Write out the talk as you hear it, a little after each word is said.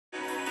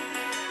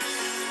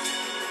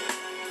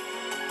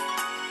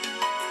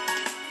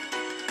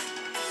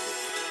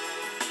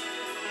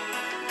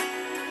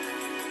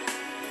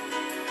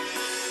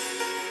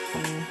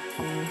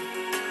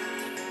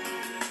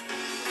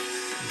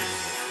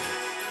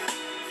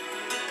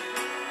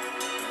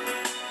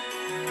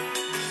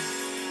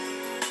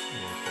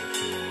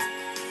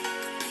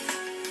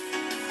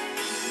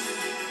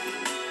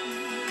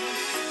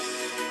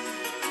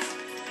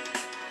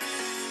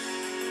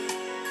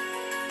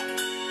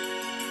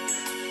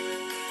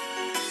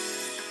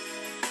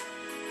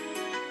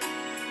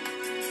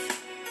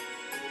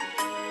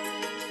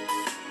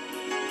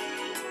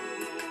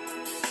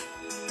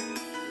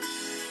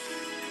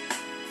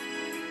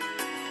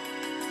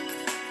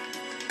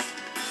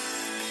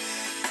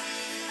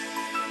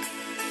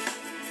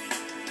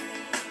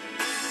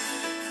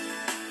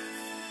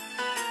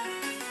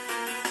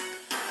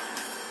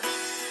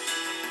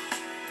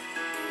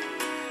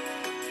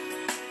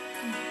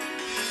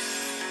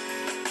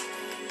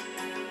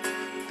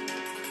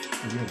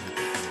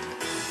Yeah.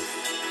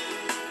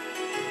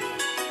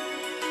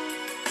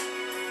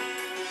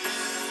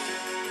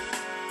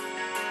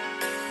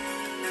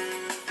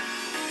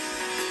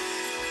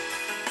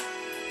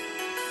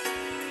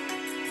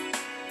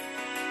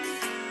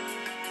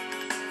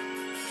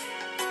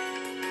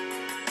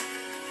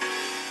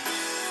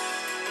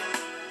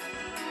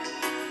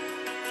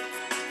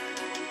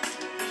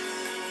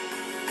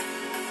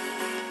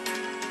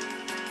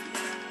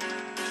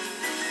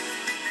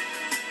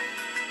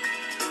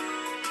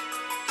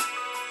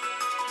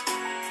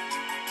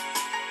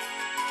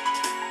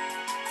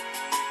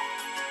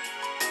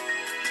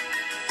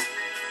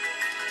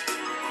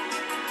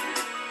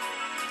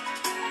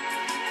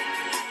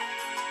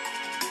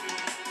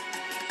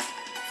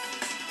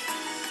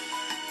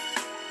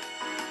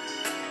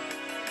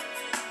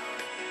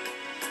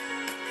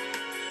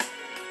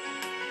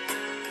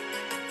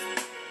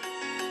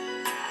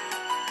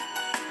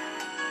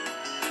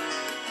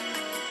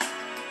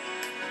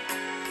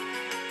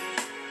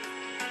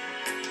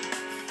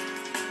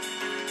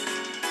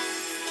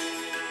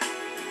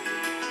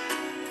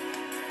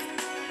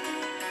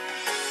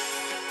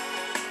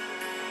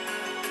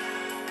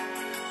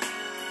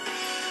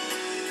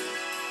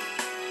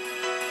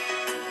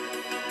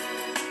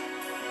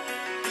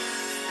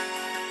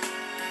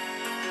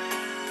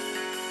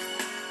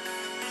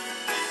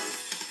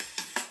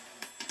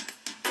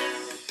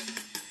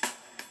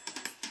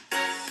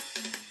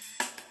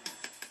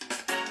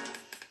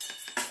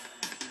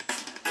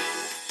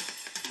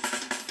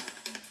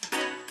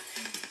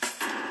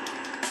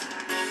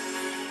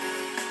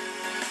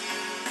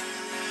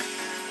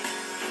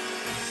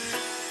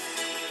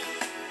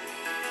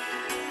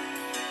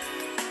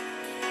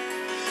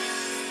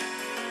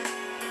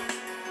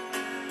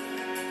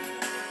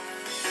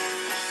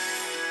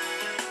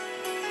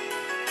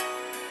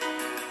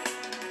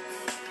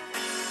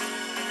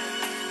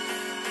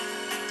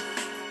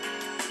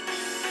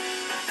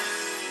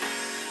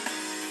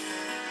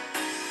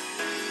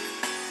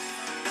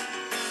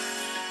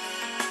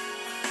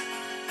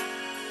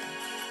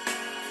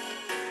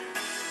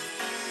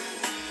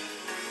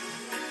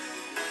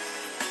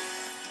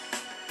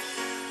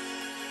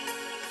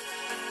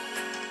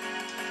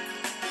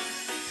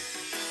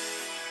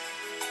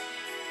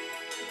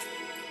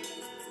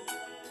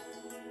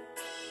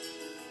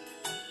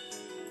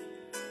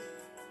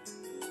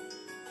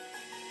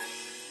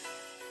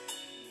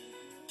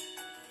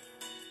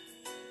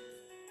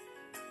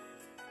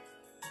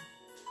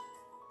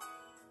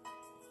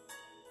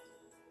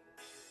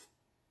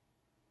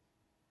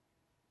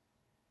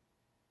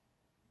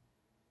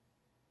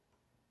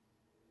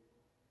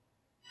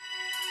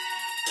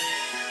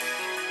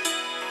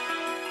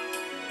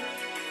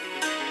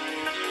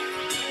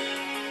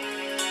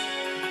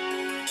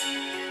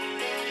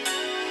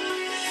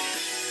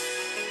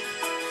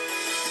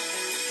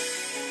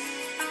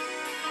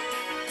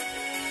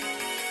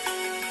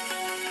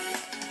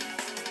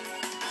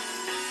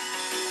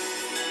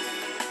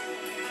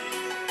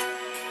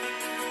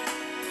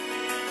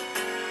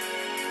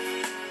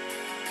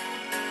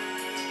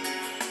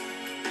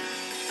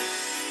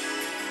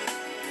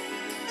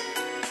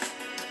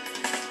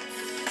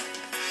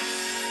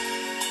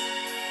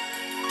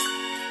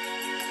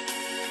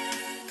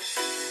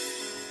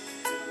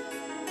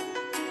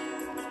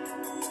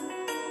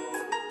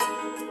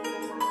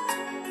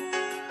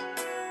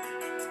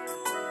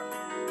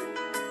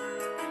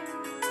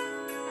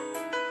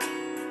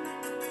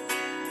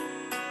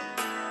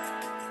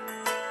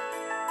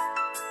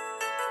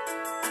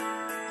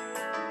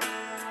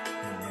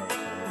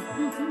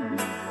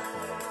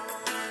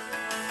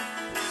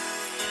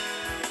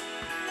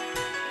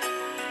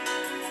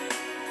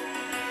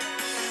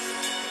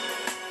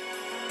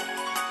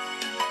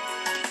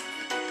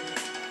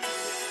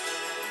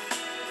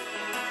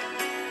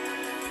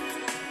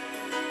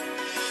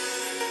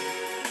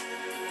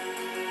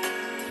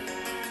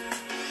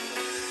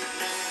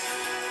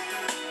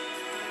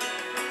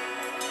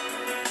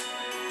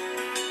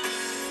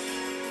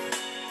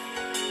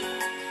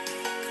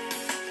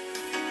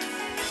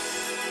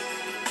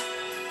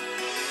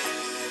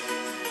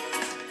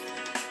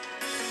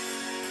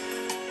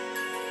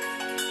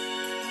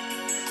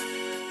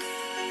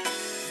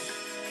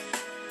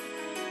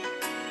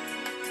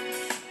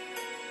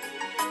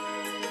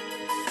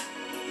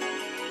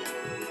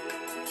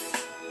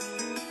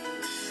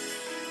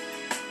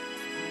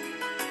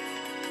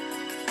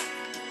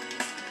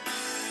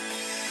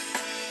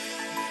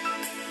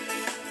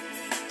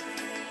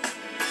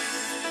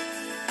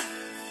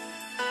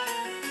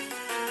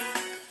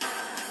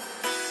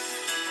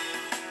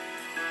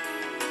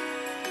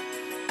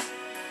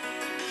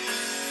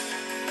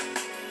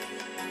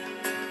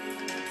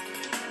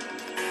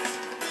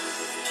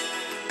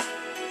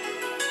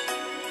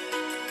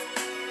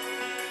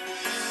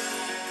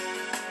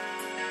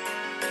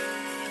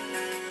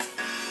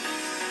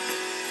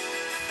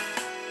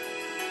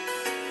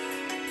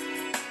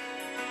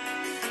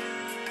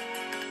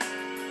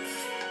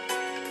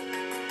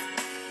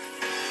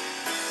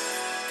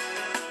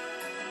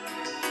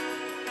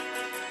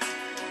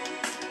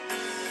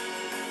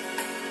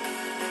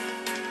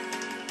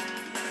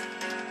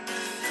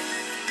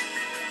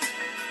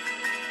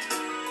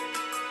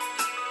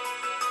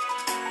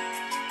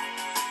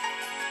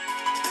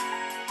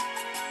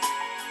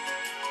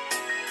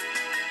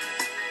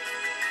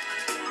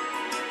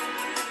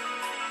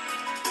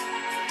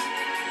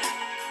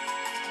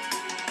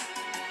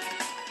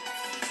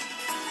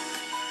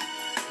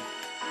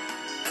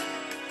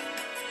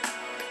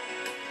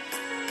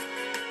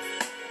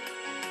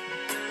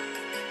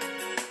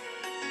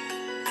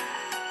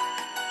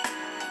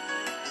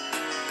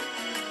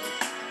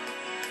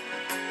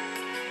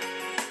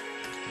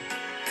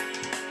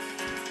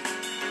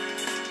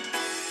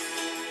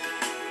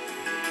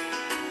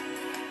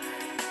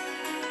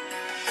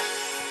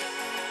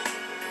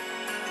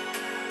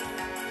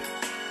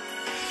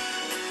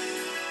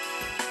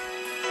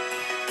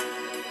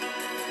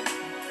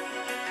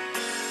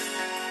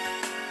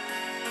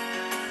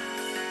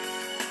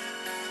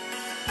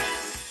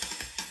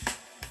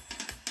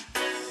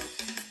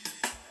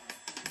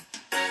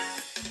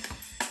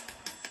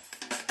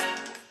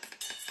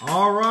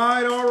 All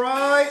right, all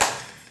right.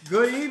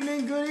 Good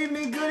evening, good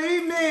evening, good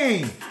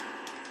evening.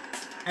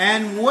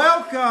 And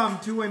welcome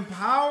to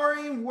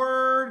Empowering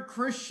Word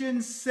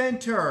Christian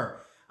Center.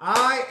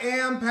 I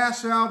am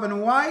Pastor Alvin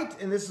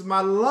White, and this is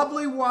my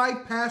lovely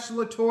wife, Pastor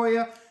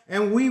LaToya,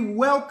 and we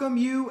welcome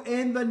you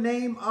in the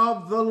name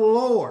of the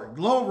Lord.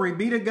 Glory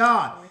be to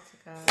God.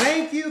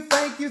 Thank you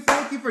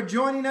for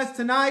joining us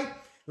tonight.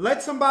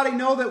 Let somebody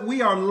know that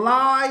we are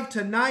live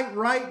tonight,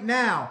 right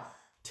now.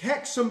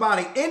 Text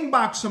somebody,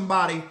 inbox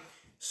somebody,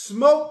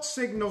 smoke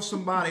signal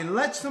somebody.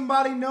 Let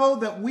somebody know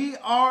that we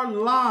are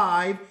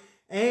live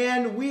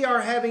and we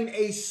are having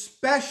a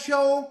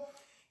special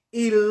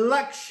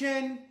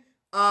election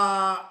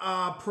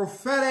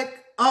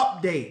prophetic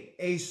update.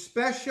 A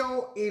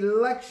special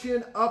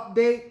election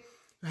update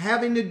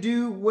having to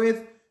do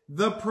with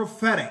the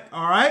prophetic.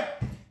 All right.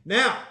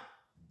 Now,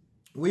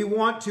 we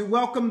want to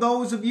welcome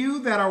those of you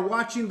that are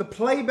watching the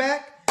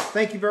playback.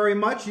 Thank you very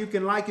much. You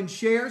can like and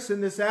share,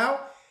 send this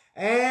out.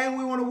 And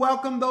we want to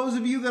welcome those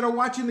of you that are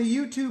watching the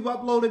YouTube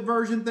uploaded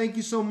version. Thank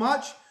you so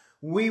much.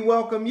 We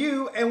welcome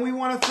you. And we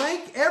want to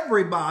thank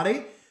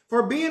everybody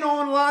for being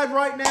on live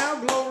right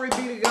now. Glory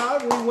be to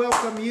God. We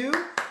welcome you.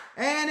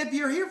 And if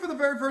you're here for the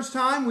very first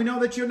time, we know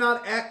that you're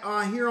not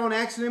here on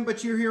accident,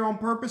 but you're here on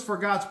purpose for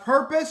God's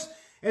purpose.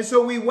 And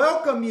so we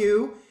welcome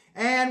you.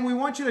 And we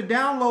want you to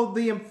download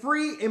the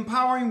free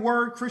Empowering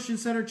Word Christian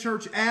Center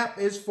Church app.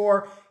 It's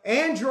for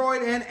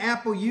Android and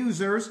Apple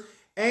users.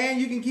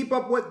 And you can keep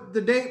up with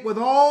the date with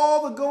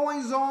all the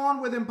goings on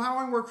with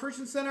Empowering Word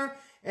Christian Center.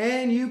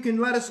 And you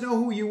can let us know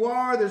who you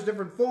are. There's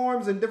different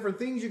forms and different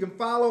things you can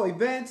follow,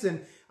 events,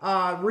 and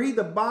read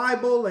the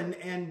Bible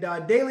and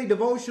daily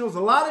devotionals, a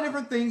lot of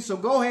different things. So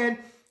go ahead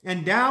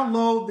and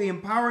download the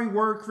Empowering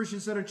Word Christian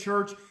Center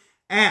Church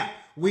app.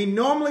 We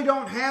normally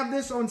don't have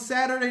this on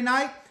Saturday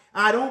night.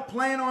 I don't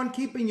plan on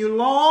keeping you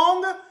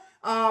long,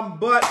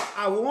 but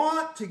I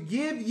want to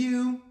give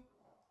you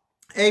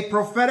a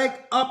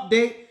prophetic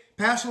update.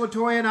 Pastor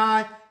LaToya and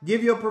I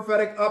give you a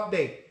prophetic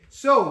update.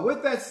 So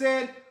with that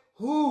said,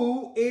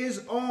 who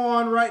is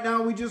on right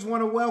now? We just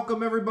want to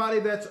welcome everybody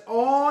that's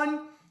on.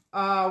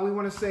 We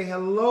want to say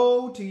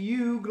hello to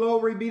you.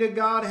 Glory be to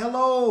God.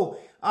 Hello,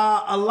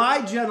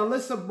 Elijah and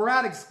Alyssa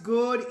Braddock's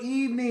good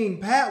evening.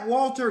 Pat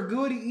Walter,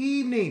 good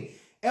evening.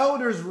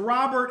 Elders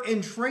Robert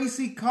and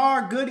Tracy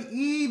Carr, good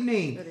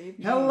evening. Good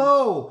evening.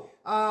 Hello.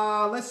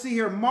 Let's see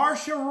here.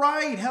 Marcia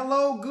Wright,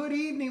 hello, good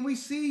evening. We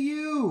see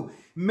you.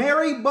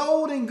 Mary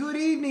Bolden, good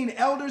evening.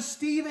 Elders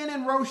Stephen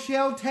and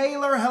Rochelle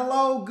Taylor,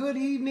 hello, good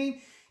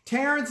evening.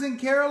 Terrence and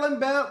Carolyn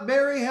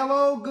Berry,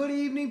 hello, good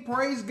evening.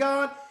 Praise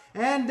God.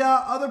 And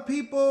other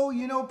people,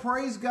 you know,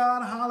 praise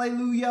God.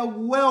 Hallelujah.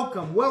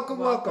 Welcome, welcome,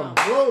 welcome.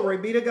 Glory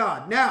be to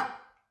God. Now,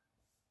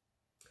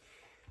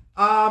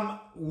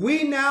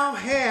 we now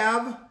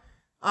have,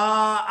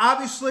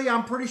 obviously,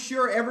 I'm pretty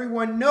sure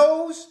everyone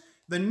knows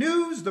the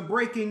news, the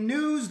breaking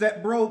news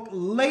that broke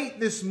late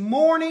this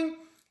morning,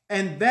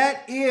 and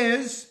that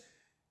is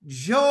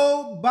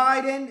Joe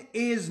Biden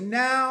is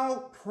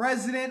now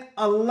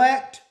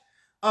president-elect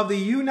of the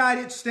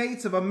United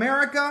States of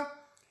America,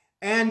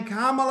 and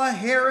Kamala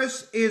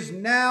Harris is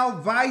now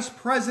vice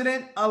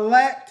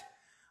president-elect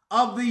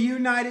of the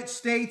United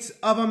States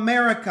of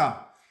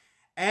America.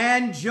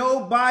 And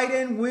Joe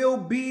Biden will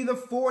be the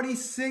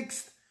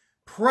 46th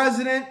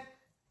president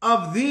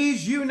of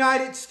these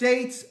United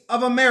States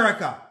of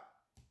America.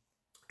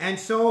 And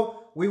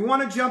so we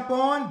want to jump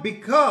on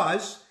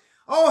because,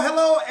 oh,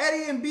 hello,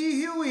 Eddie and B.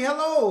 Huey.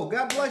 Hello.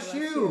 God bless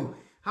you.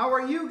 How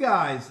are you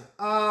guys?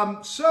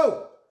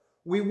 So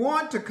we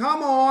want to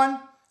come on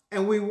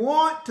and we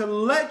want to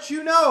let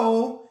you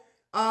know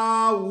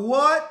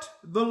what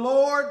the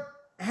Lord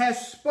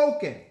has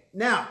spoken.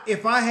 Now,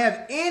 if I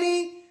have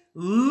any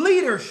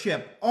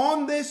leadership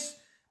on this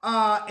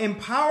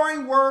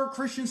Empowering Word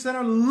Christian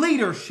Center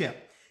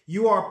leadership,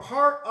 you are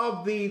part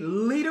of the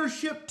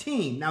leadership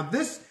team. Now,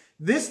 this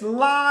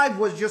live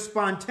was just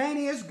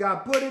spontaneous.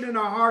 God put it in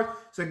our heart,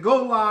 said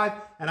go live,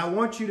 and I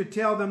want you to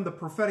tell them the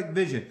prophetic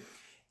vision.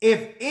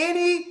 If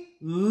any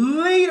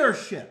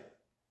leadership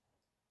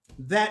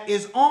that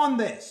is on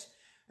this,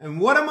 and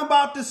what I'm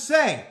about to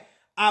say,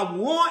 I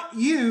want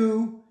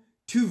you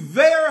to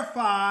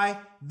verify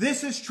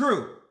this is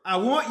true. I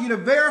want you to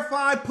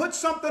verify, put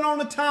something on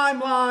the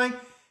timeline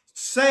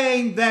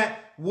saying that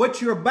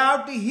what you're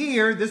about to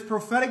hear, this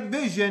prophetic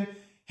vision,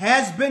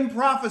 has been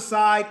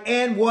prophesied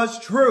and was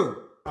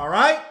true. All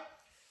right?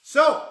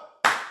 So,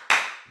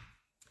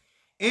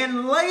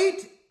 in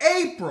late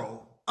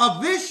April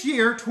of this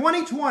year,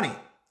 2020,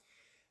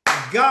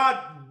 God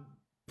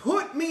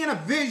put me in a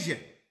vision.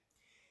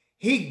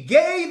 He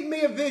gave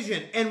me a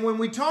vision. And when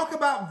we talk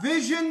about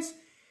visions,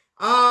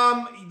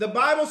 the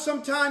Bible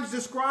sometimes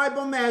describe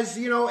them as,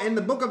 you know, in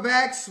the book of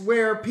Acts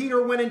where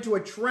Peter went into a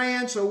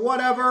trance or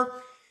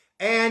whatever.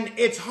 And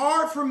it's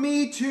hard for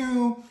me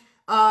to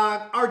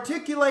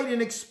articulate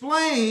and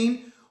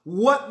explain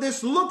what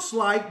this looks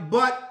like,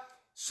 but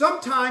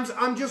sometimes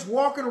I'm just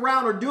walking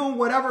around or doing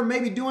whatever,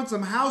 maybe doing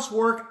some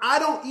housework. I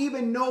don't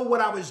even know what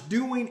I was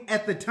doing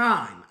at the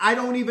time. I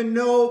don't even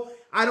know.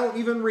 I don't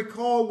even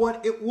recall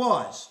what it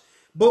was.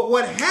 But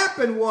what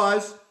happened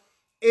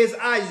is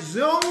I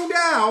zoned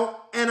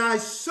out and I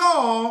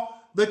saw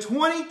the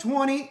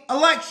 2020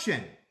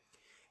 election.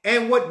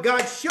 And what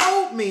God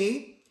showed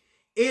me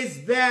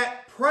is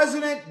that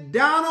President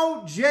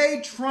Donald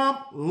J. Trump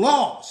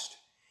lost.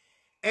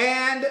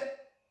 And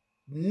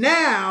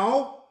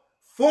now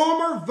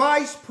former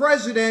Vice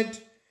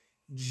President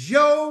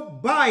Joe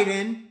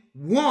Biden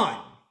won.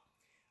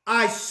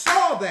 I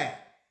saw that.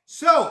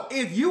 So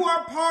if you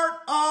are part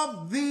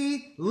of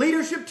the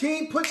leadership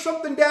team, put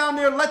something down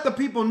there. Let the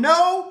people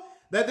know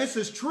that this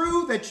is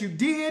true, that you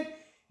did,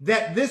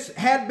 that this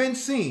had been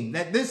seen,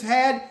 that this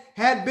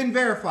had been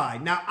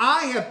verified. Now,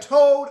 I had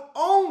told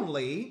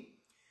only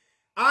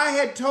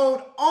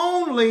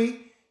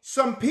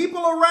some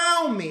people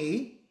around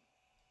me,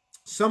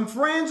 some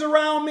friends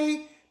around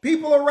me,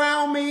 people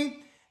around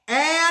me,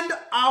 and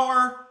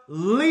our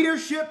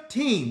leadership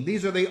team.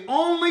 These are the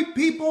only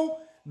people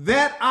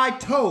that I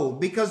told,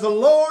 because the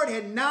Lord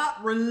had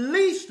not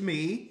released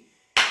me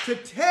to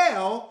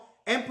tell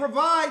and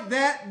provide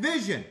that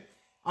vision.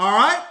 All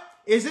right?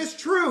 Is this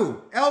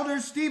true?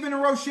 Elders Stephen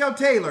and Rochelle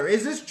Taylor.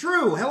 Is this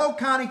true? Hello,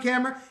 Connie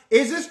Cameron.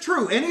 Is this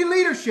true? Any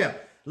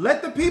leadership?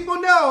 Let the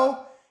people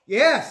know.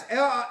 Yes.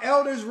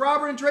 Elders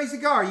Robert and Tracy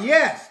Carr.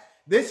 Yes.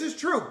 This is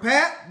true.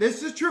 Pat,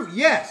 this is true.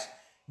 Yes.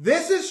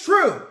 This is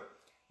true.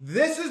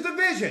 This is the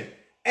vision.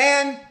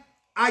 And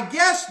I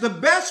guess the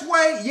best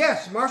way,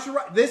 yes, Marshall,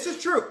 this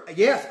is true.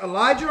 Yes,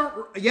 Elijah,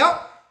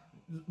 yep.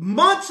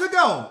 Months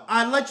ago,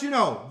 I let you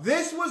know,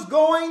 this was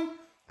going,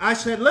 I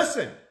said,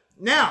 listen,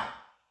 now,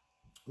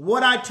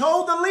 what I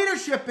told the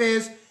leadership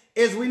is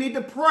we need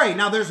to pray.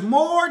 Now, there's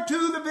more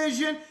to the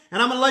vision,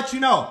 and I'm going to let you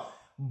know.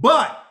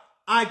 But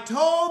I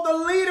told the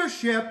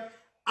leadership,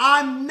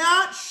 I'm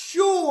not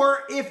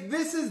sure if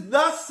this is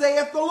thus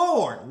saith the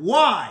Lord.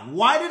 Why?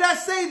 Why did I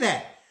say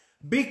that?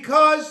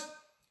 Because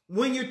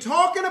when you're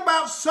talking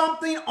about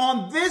something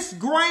on this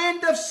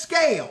grand of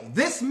scale,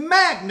 this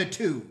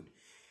magnitude,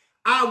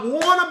 I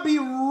want to be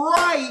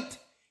right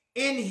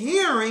in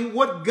hearing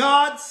what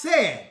God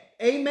said.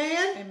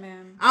 Amen?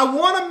 Amen. I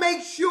want to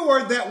make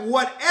sure that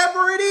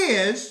whatever it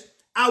is,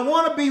 I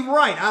want to be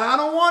right. I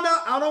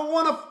don't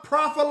want to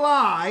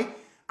prophesy.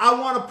 I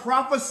want to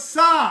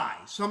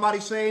prophesy. Somebody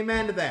say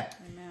amen to that.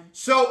 Amen.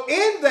 So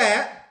in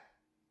that,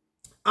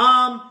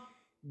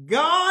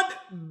 God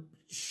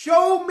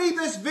showed me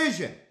this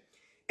vision.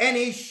 And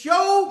he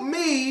showed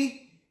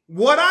me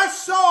what I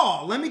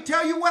saw. Let me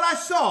tell you what I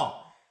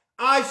saw.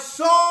 I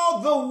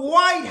saw the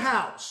White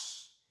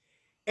House.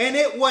 And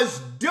it was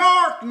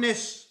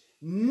darkness,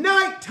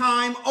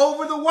 nighttime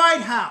over the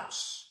White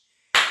House.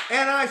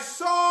 And I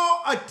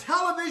saw a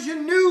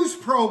television news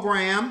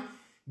program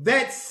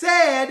that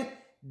said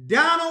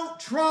Donald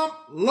Trump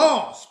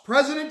lost.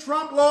 President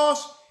Trump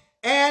lost.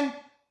 And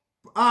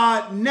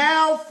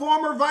now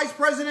former Vice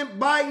President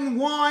Biden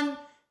won.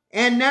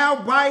 And now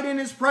Biden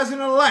is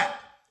president-elect.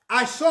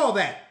 I saw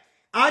that.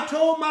 I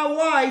told my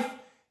wife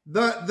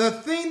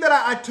the thing that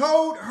I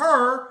told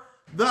her,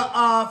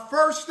 the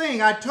first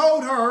thing I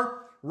told her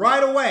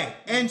right away.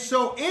 And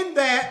so in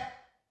that,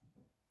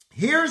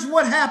 here's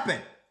what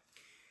happened.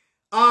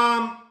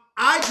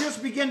 I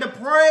just began to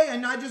pray,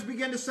 and I just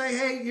began to say,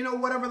 hey, you know,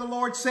 whatever the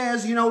Lord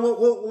says, you know,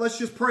 let's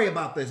just pray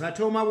about this. I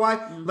told my wife,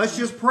 let's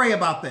just pray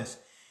about this.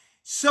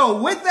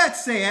 So with that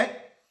said,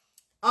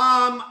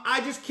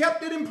 I just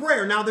kept it in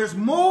prayer. Now, there's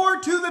more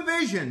to the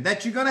vision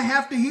that you're going to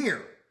have to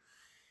hear.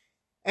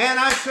 And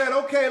I said,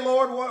 okay,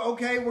 Lord,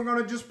 okay, we're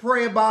going to just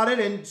pray about it.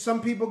 And some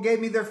people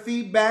gave me their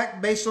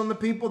feedback based on the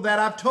people that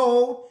I've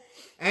told.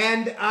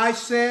 And I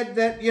said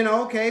that, you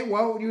know, okay,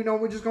 well, you know,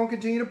 we're just going to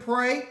continue to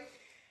pray.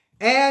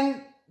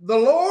 And the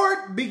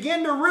Lord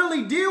began to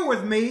really deal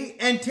with me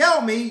and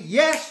tell me,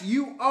 yes,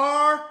 you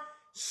are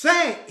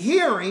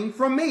hearing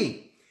from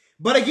me.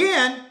 But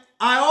again,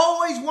 I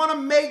always want to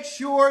make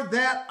sure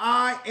that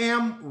I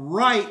am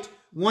right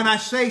when I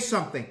say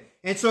something.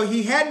 And so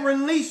he hadn't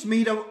released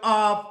me to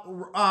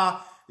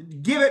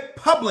give it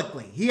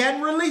publicly. He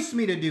hadn't released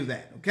me to do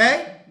that,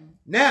 okay?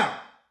 Now,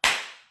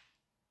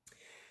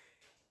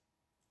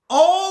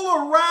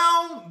 all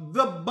around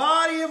the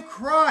body of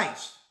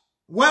Christ.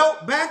 Well,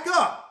 back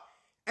up.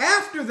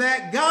 After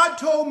that, God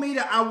told me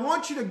that I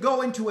want you to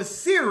go into a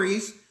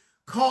series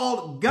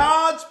called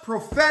God's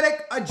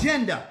Prophetic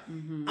Agenda.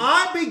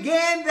 I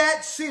began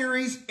that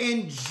series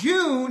in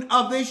June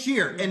of this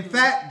year. In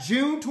fact,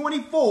 June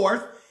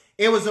 24th,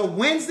 it was a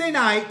Wednesday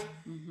night.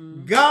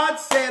 God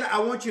said, I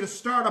want you to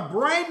start a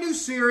brand new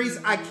series.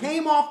 I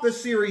came off the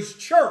series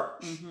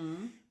Church.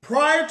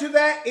 Prior to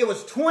that, it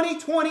was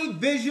 2020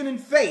 Vision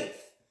and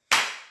Faith.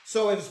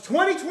 So it was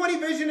 2020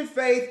 Vision and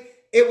Faith.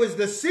 It was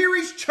the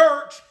series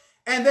Church.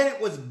 And then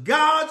it was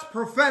God's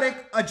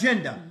Prophetic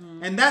Agenda.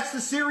 And that's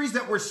the series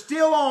that we're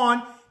still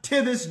on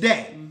to this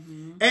day.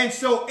 And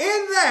so in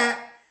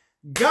that,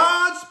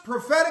 God's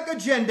Prophetic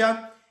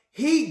Agenda,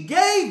 he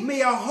gave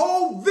me a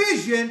whole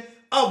vision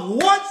of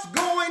what's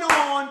going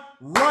on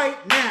right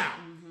now.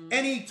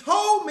 And he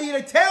told me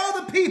to tell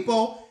the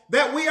people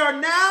that we are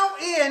now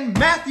in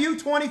Matthew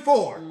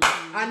 24.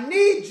 I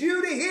need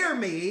you to hear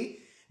me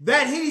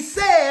that he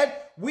said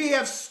we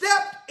have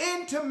stepped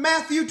into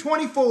Matthew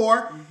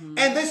 24,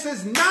 and this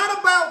is not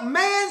about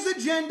man's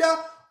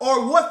agenda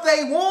or what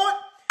they want.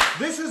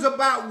 This is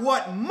about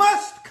what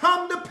must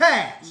come to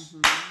pass.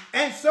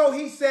 And so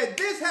he said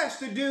this has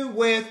to do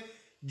with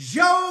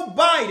Joe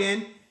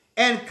Biden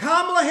and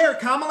Kamala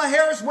Harris. Kamala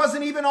Harris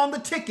wasn't even on the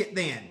ticket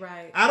then.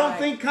 Right. I don't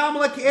think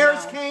Kamala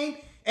Harris came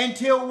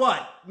until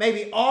what?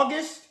 Maybe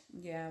August?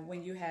 Yeah,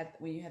 when you had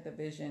the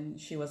vision,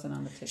 she wasn't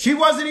on the ticket. She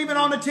wasn't even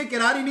on the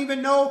ticket. I didn't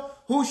even know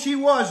who she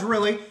was,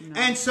 really. No.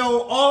 And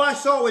so all I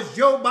saw was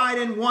Joe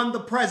Biden won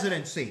the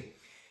presidency.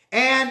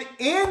 And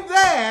in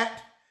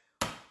that,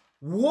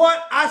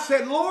 what I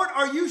said, Lord,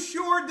 are you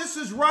sure this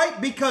is right?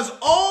 Because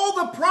all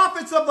the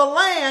prophets of the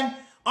land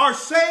are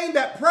saying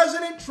that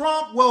President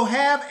Trump will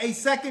have a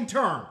second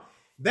term.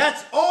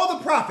 That's all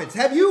the prophets.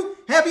 Have you,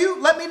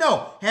 let me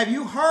know. Have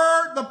you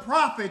heard the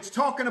prophets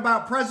talking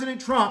about President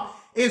Trump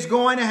is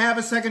going to have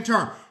a second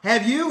term?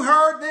 Have you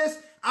heard this?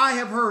 I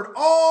have heard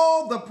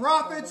all the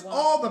prophets,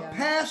 all the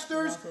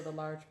pastors, also the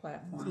large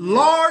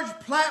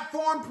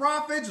platform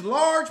prophets,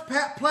 large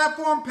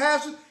platform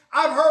pastors.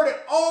 I've heard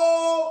it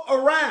all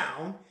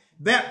around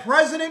that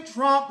President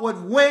Trump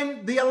would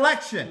win the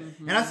election.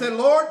 And I said,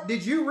 Lord,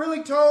 did you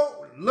really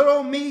tell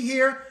little me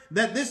here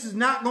that this is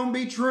not going to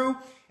be true?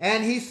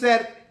 And he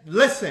said,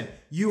 listen,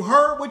 you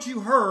heard what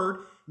you heard.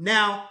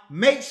 Now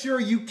make sure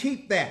you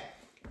keep that.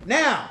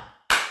 Now,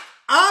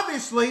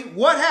 obviously,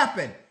 what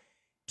happened?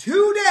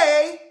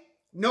 Today,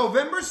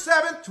 November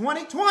 7th,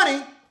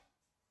 2020,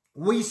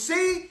 we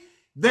see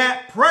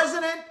that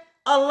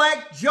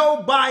President-elect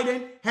Joe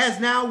Biden has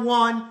now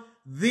won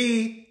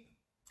the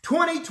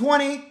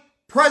 2020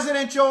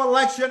 presidential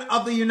election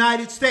of the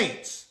United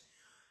States.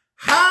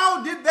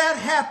 How did that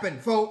happen,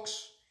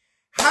 folks?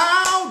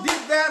 How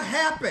did that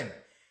happen?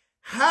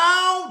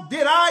 How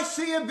did I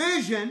see a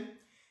vision?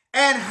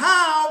 And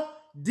how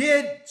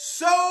did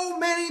so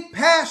many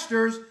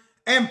pastors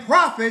and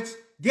prophets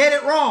get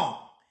it wrong?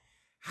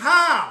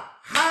 How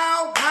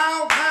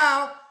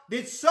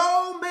did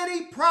so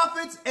many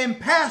prophets and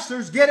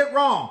pastors get it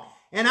wrong?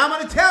 And I'm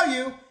going to tell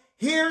you,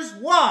 here's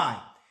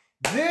why.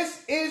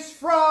 This is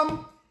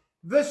from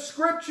the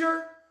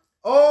scripture.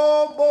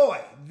 Oh boy,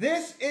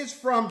 this is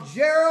from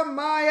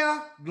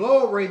Jeremiah.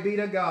 Glory be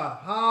to God.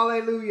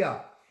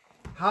 Hallelujah.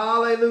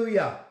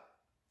 Hallelujah.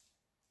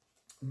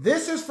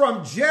 This is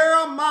from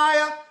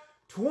Jeremiah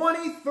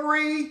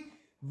 23,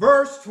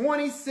 verse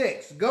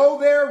 26. Go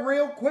there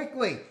real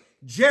quickly.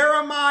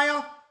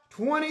 Jeremiah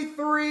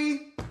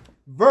 23,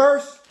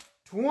 verse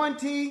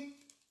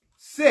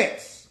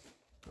 26.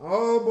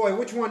 Oh boy,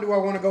 which one do I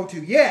want to go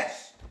to?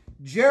 Yes,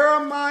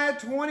 Jeremiah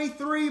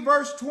 23,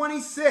 verse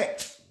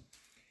 26.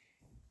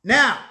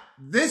 Now,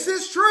 this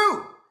is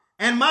true,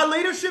 and my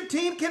leadership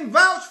team can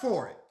vouch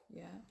for it.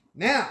 Yeah.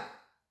 Now,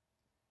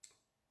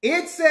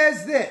 it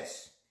says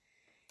this.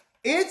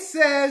 It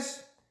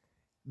says,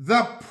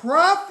 the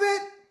prophet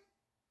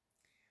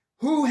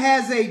who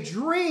has a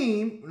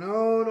dream.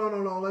 No.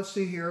 Let's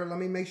see here. Let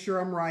me make sure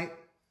I'm right.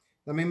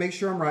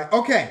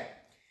 Okay.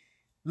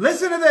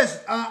 Listen to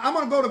this. I'm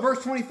going to go to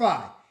verse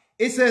 25.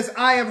 It says,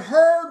 I have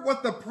heard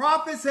what the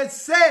prophets had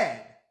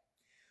said,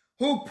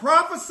 who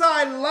prophesy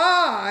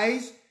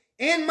lies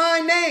in my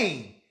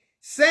name,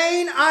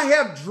 saying, I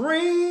have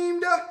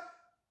dreamed.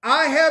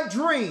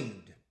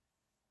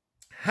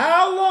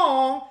 How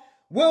long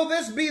will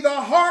this be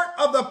the heart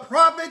of the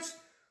prophets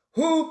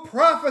who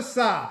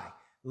prophesy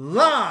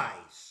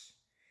lies?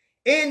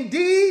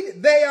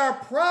 Indeed, they are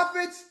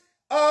prophets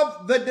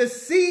of the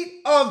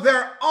deceit of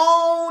their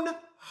own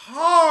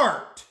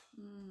heart,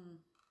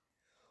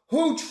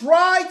 who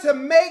try to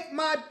make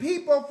my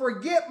people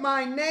forget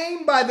my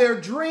name by their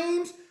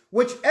dreams,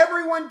 which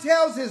everyone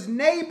tells his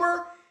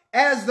neighbor,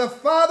 as the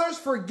fathers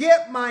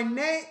forgot my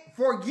name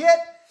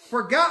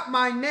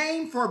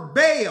for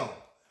Baal.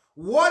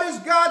 What is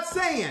God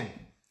saying?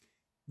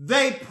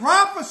 They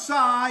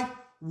prophesied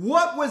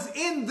what was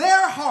in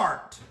their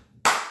heart.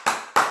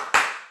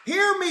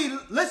 Hear me.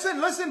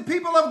 Listen,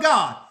 people of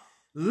God.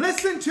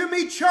 Listen to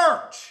me,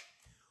 church.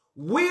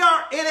 We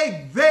are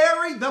in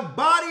the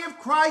body of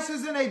Christ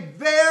is in a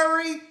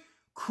very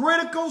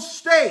critical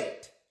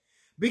state,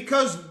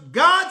 because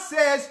God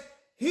says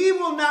he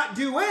will not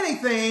do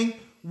anything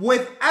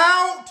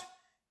without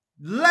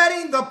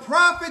letting the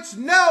prophets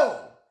know.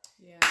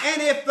 Yeah.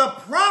 And if the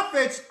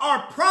prophets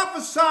are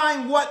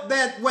prophesying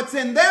what's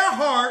in their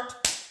heart,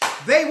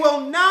 they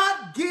will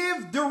not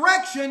give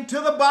direction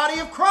to the body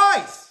of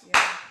Christ. Yeah.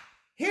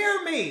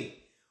 Hear me.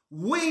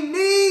 We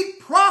need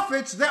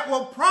prophets that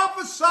will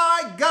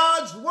prophesy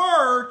God's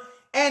word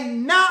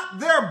and not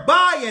their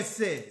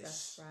biases.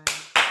 That's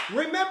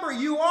right. Remember,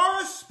 you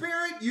are a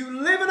spirit, you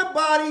live in a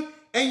body,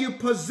 and you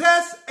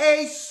possess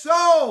a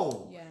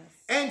soul. Yes.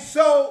 And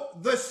so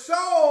the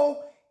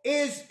soul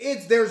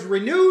there's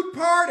renewed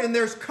part and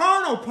there's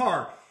carnal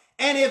part.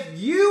 And if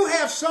you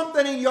have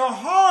something in your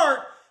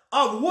heart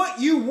of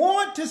what you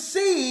want to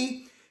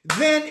see,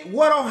 then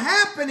what'll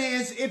happen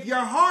is if your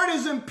heart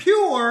is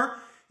impure,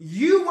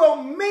 you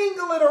will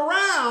mingle it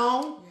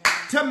around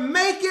to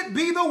make it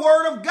be the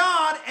word of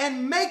God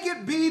and make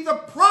it be the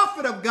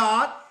prophet of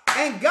God.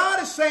 And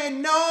God is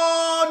saying,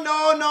 no,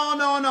 no, no,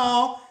 no,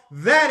 no.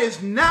 That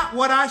is not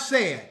what I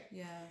said.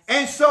 Yes.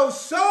 And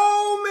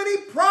so many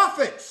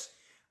prophets,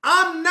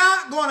 I'm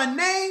not going to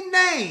name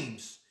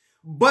names,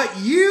 but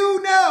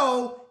you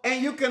know,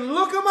 and you can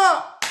look them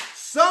up.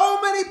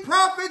 So many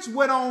prophets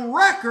went on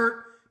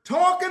record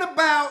talking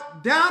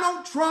about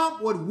Donald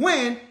Trump would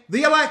win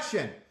the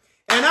election.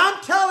 And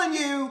I'm telling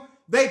you,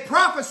 they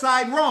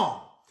prophesied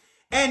wrong.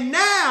 And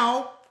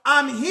now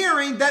I'm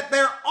hearing that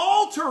they're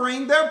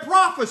altering their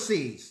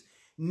prophecies.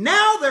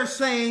 Now they're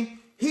saying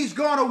he's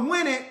going to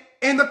win it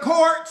in the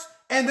courts,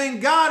 and then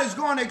God is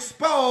going to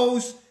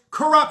expose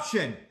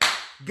corruption.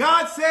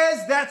 God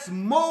says that's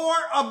more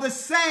of the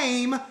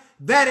same.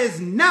 That is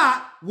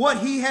not what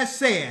he has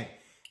said.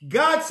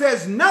 God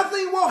says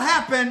nothing will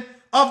happen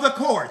of the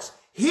courts.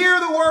 Hear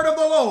the word of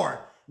the Lord.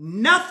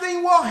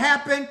 Nothing will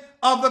happen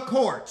of the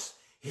courts.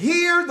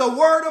 Hear the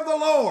word of the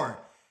Lord.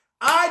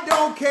 I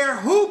don't care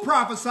who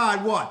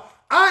prophesied what.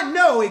 I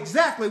know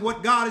exactly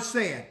what God has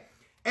said.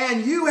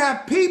 And you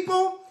have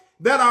people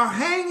that are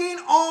hanging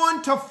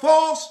on to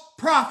false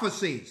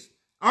prophecies.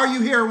 Are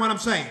you hearing what I'm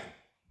saying?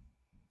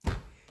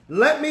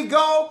 Let me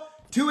go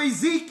to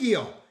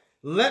Ezekiel.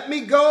 Let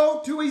me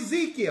go to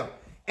Ezekiel.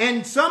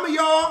 And some of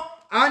y'all,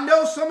 I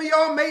know some of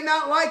y'all may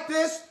not like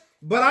this,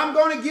 but I'm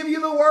going to give you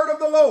the word of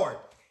the Lord.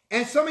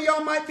 And some of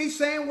y'all might be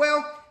saying,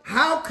 well,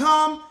 how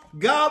come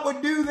God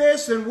would do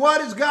this, and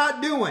what is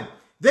God doing?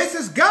 This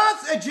is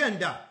God's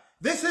agenda.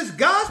 This is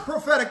God's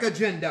prophetic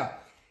agenda.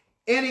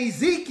 In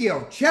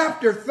Ezekiel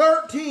chapter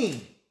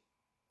 13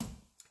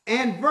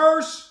 and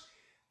verse,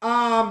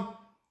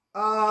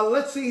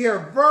 let's see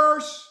here,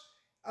 verse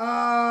 1.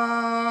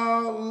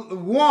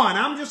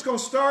 I'm just going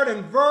to start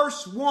in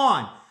verse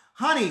 1.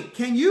 Honey,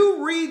 can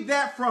you read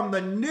that from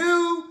the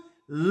New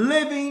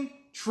Living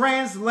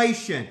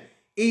Translation?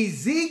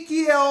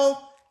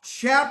 Ezekiel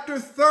chapter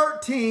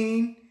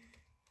 13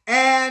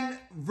 and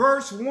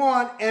verse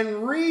 1,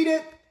 and read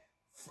it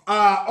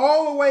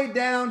all the way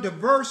down to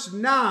verse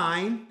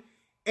 9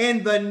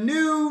 in the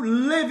New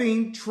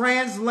Living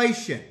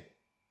Translation.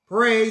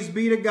 Praise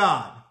be to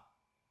God.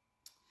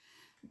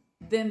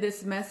 Then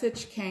this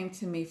message came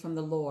to me from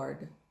the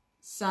Lord.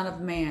 Son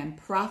of man,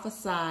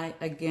 prophesy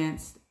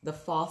against the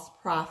false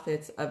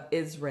prophets of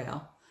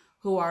Israel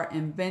who are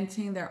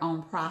inventing their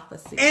own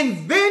prophecies.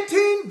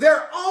 Inventing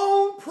their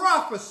own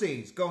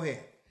prophecies. Go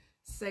ahead.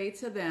 Say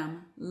to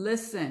them,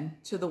 listen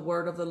to the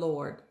word of the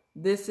Lord.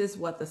 This is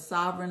what the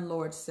sovereign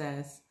Lord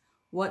says.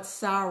 What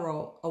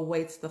sorrow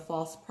awaits the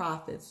false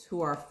prophets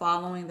who are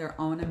following their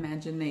own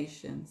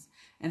imaginations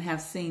and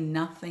have seen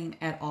nothing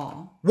at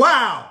all.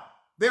 Wow.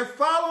 They're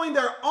following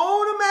their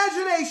own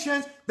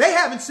imaginations. They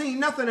haven't seen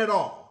nothing at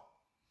all.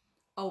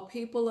 O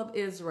people of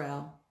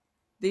Israel,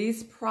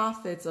 these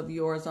prophets of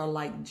yours are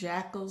like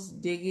jackals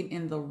digging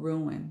in the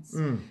ruins.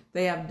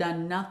 They have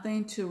done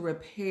nothing to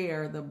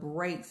repair the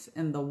breaks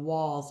in the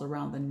walls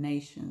around the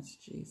nations,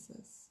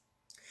 Jesus.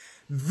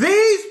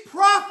 These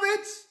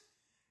prophets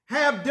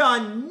have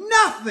done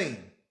nothing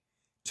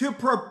to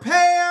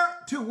prepare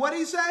to, what did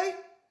he say?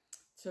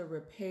 To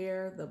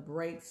repair the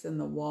breaks in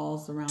the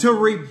walls around to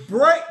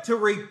repair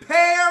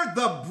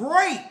the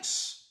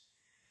breaks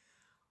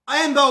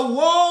and the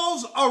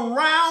walls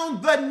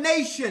around the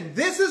nation.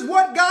 This is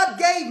what God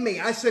gave me.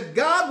 I said,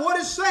 God, what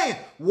is saying?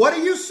 What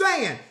are you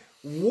saying?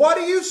 What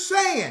are you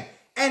saying?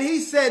 And he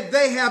said,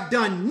 they have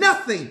done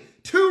nothing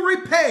to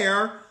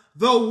repair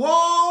the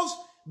walls,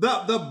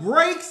 the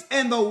breaks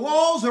and the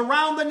walls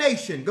around the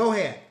nation. Go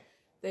ahead.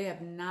 They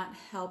have not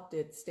helped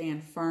it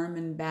stand firm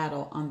in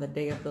battle on the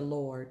day of the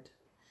Lord.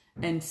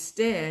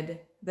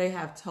 Instead, they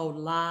have told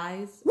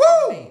lies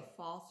and made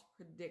false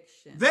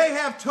predictions. They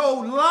have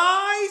told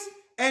lies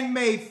and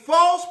made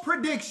false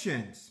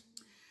predictions.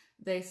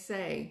 They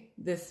say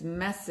this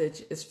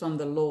message is from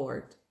the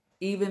Lord,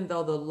 even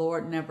though the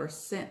Lord never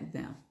sent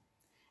them.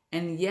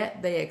 And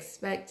yet they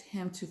expect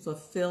him to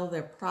fulfill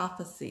their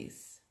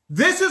prophecies.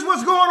 This is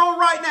what's going on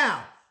right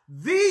now.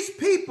 These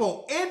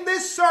people in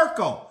this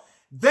circle,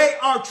 they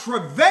are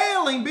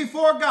travailing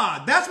before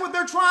God. That's what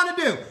they're trying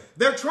to do.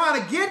 They're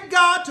trying to get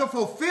God to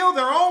fulfill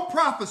their own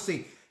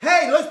prophecy.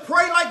 Hey, let's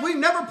pray like we've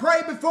never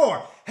prayed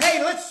before.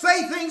 Hey, let's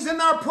say things in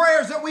our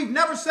prayers that we've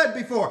never said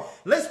before.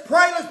 Let's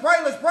pray, let's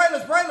pray, let's pray,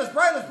 let's pray, let's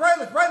pray, let's pray,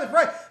 let's pray, let's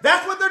pray.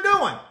 That's what they're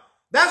doing.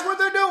 That's what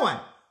they're doing.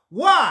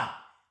 Why?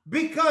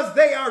 Because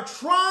they are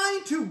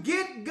trying to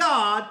get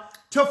God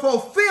to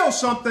fulfill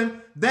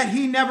something that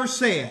he never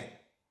said.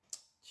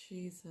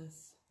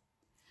 Jesus.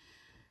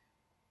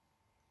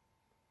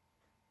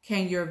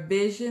 Can your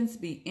visions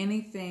be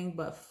anything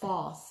but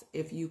false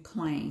if you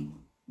claim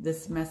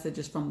this message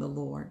is from the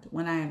Lord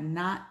when I have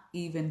not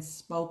even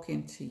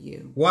spoken to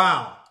you?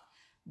 Wow.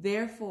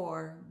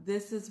 Therefore,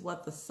 this is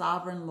what the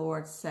sovereign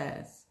Lord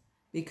says,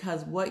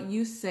 because what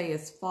you say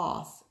is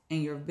false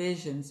and your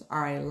visions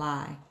are a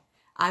lie.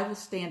 I will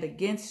stand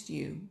against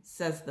you,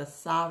 says the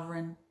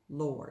sovereign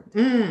Lord.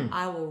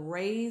 I will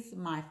raise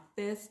my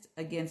fist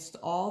against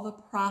all the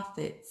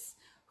prophets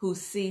who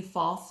see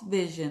false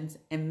visions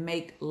and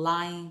make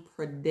lying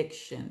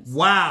predictions.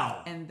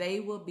 Wow. And they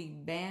will be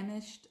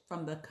banished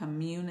from the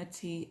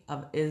community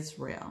of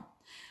Israel.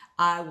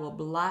 I will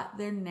blot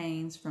their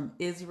names from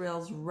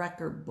Israel's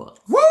record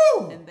books.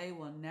 Woo! And they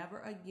will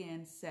never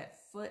again set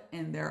foot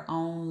in their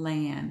own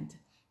land.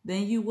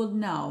 Then you will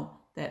know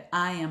that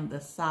I am the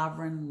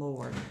sovereign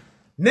Lord.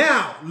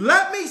 Now,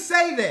 let me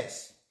say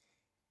this.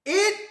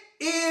 It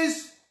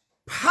is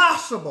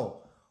possible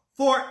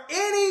for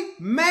any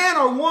man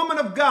or woman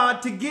of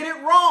God to get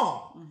it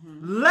wrong.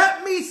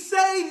 Let me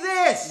say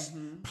this.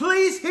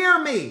 Please hear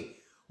me.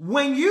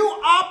 When you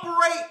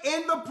operate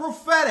in the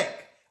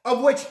prophetic,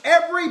 of which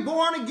every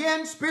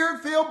born-again,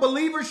 spirit-filled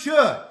believer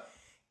should,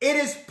 it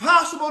is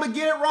possible to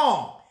get it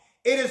wrong.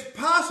 It is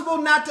possible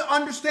not to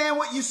understand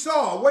what you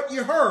saw, what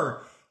you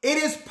heard. It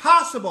is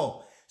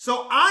possible.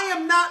 So I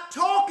am not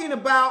talking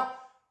about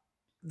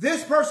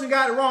this person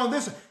got it wrong.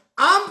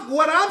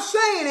 What I'm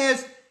saying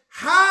is,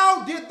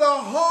 how did the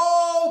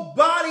whole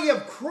body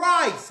of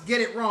Christ get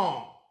it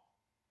wrong?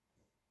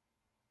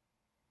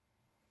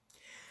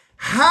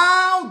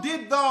 How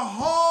did the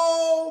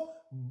whole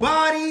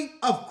body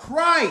of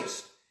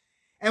Christ?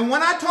 And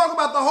when I talk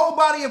about the whole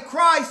body of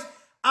Christ,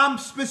 I'm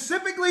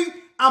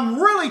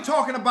really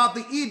talking about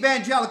the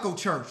evangelical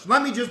church.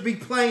 Let me just be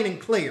plain and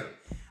clear.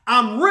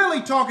 I'm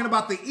really talking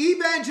about the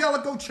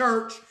evangelical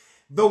church,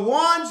 the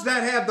ones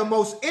that have the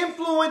most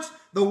influence,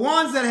 the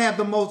ones that have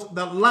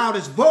the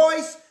loudest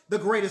voice, the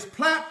greatest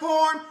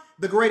platform,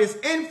 the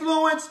greatest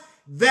influence,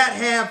 that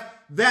have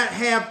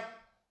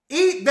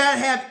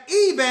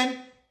even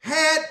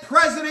had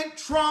President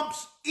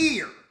Trump's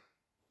ear.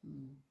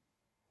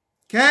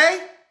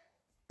 Okay?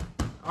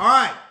 All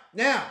right.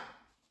 Now,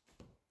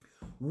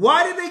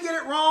 why did they get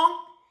it wrong?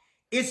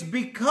 It's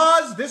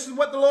because this is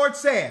what the Lord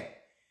said.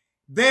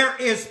 There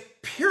is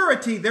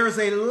purity. There is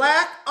a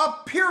lack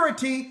of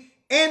purity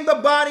in the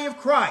body of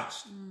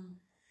Christ.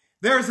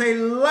 There's a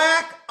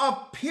lack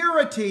of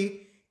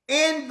purity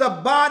in the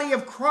body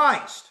of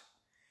Christ.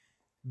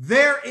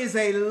 There is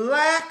a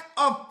lack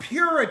of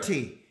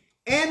purity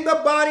in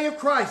the body of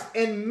Christ.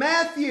 In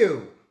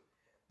Matthew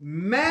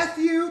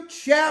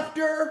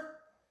chapter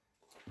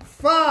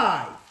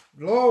 5,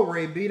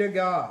 glory be to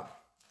God.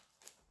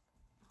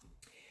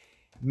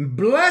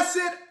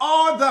 Blessed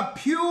are the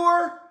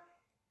pure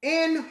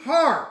in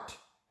heart,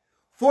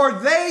 for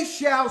they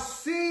shall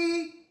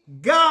see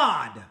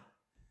God.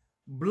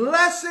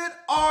 Blessed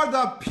are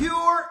the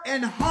pure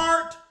in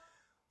heart,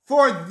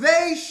 for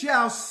they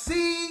shall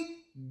see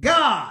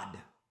God.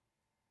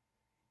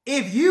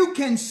 If you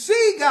can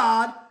see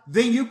God,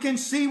 then you can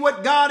see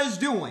what God is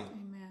doing.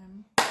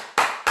 Amen.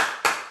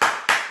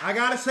 I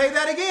got to say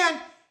that again.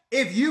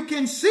 If you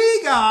can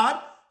see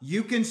God,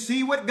 you can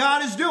see what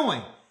God is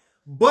doing.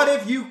 But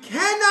if you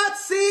cannot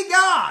see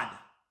God,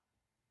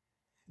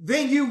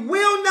 then you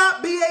will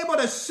not be able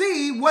to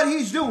see what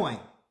he's doing.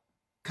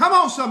 Come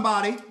on,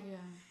 somebody. Yeah.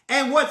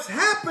 And what's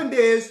happened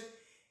is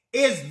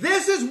here's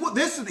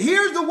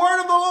the word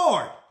of the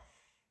Lord.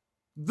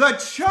 The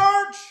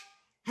church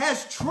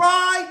has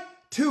tried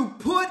to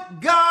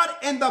put God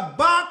in the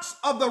box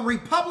of the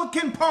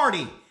Republican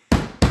Party.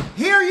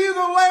 Hear you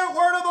the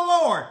word of the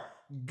Lord.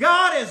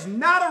 God is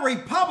not a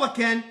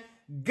Republican.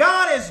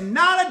 God is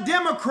not a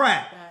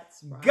Democrat.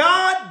 That's right.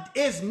 God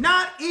is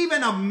not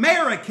even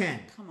American.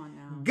 Come on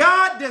now.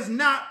 God does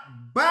not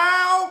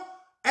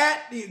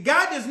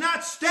God does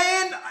not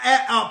stand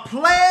at a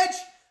pledge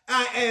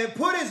and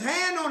put his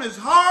hand on his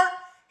heart.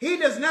 He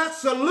does not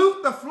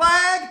salute the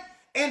flag.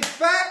 In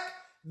fact,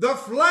 the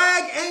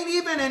flag ain't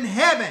even in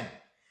heaven.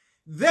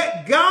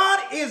 That God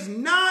is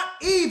not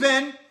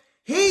even,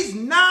 he's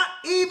not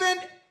even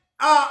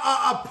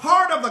a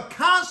part of the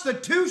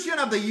Constitution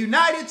of the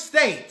United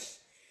States.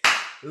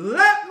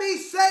 Let me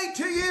say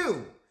to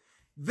you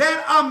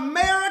that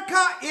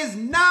America is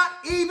not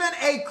even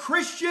a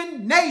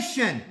Christian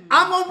nation.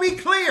 I'm going to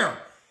be clear.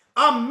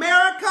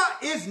 America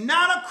is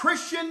not a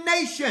Christian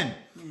nation.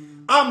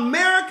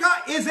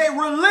 America is a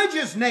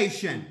religious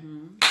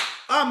nation.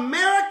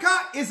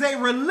 America is a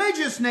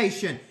religious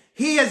nation.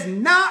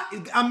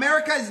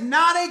 America is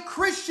not a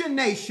Christian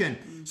nation.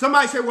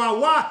 Somebody say, well,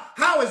 why?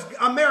 How is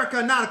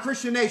America not a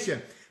Christian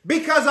nation?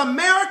 Because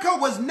America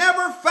was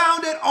never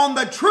founded on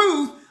the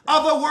truth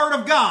of the Word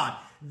of God.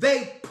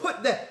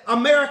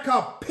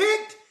 America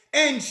picked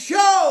and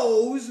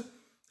chose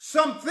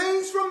some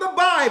things from the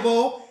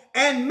Bible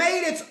and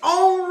made its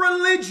own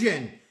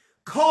religion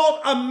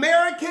called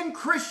American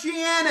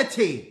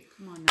Christianity.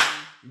 Come on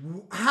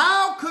now.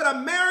 How could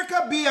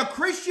America be a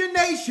Christian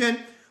nation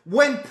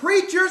when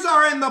preachers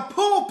are in the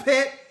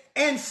pulpit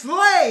and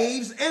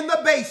slaves in the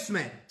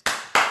basement?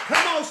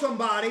 Come on,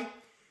 somebody.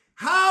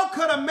 How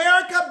could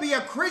America be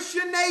a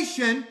Christian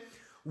nation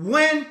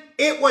when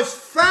it was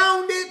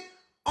founded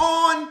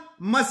on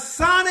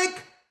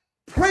Masonic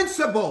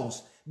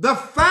principles? The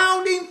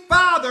founding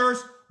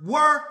fathers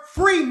were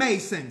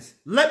Freemasons.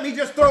 Let me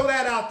just throw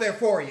that out there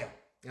for you.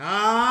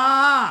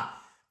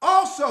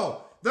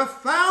 Also, The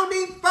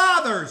founding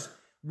fathers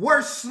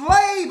were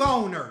slave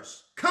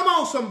owners. Come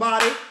on,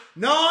 somebody.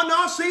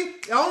 No, see,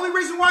 the only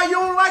reason why you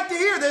don't like to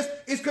hear this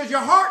is because your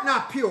heart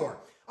not pure.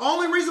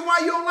 Only reason why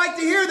you don't like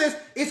to hear this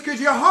is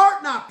because your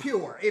heart not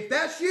pure. If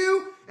that's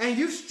you and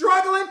you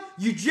struggling,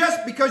 you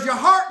just because your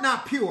heart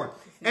not pure.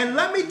 And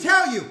let me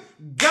tell you,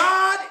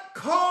 God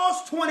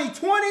caused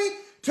 2020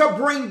 to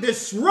bring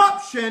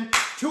disruption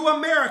to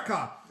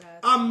America.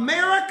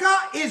 America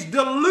is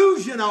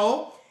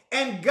delusional,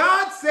 and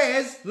God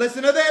says,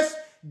 listen to this,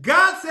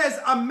 God says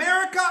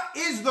America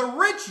is the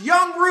rich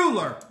young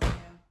ruler.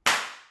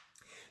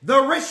 The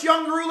rich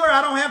young ruler,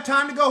 I don't have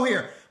time to go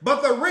here,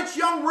 but the rich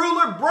young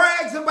ruler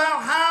brags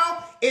about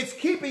how it's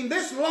keeping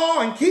this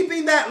law and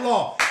keeping that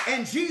law.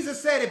 And Jesus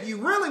said, if you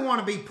really want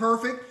to be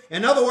perfect,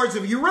 in other words,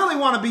 if you really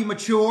want to be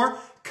mature,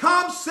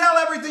 come sell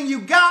everything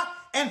you got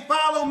and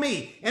follow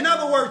me. In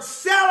other words,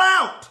 sell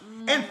out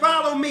and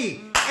follow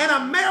me. And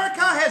America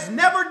has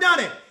never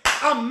done it.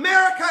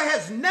 America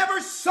has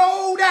never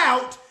sold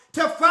out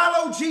to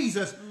follow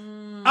Jesus.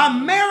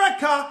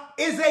 America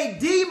is a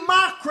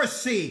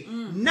democracy,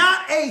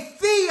 not a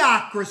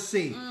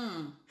theocracy.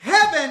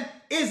 Heaven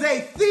is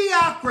a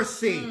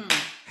theocracy.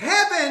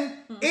 Heaven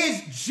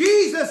is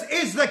Jesus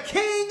is the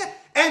king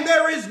and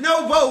there is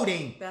no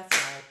voting. That's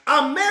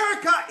right.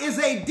 America is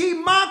a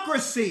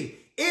democracy.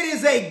 It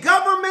is a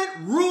government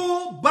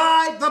ruled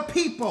by the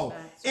people.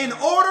 In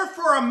order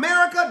for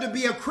America to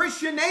be a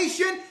Christian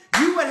nation,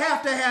 you would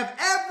have to have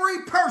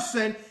every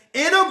person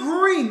in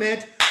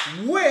agreement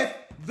with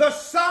the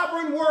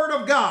sovereign word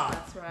of God.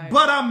 That's right.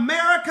 But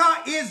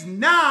America is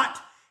not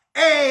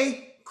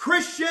a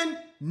Christian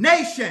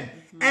nation.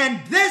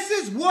 And this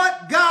is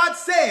what God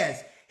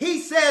says.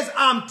 He says,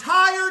 I'm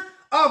tired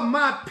of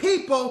my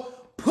people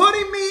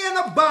putting me in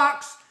a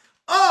box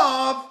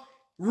of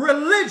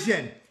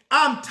religion.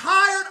 I'm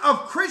tired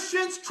of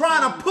Christians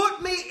trying to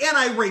put me in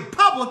a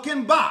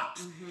Republican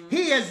box.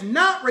 He is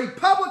not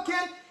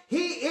Republican.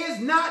 He is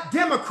not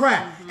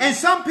Democrat. And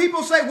some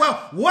people say, well,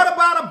 what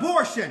about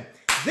abortion?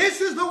 This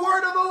is the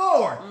word of the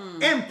Lord.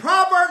 In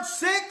Proverbs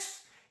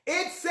 6,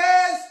 it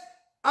says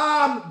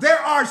there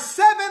are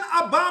 7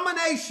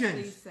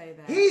 abominations. Please say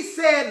that. He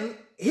said,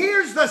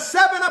 here's the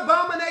 7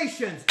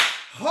 abominations.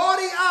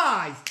 Haughty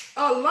eyes,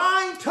 a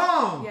lying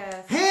tongue,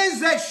 hands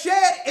that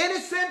shed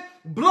innocent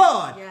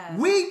blood.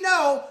 We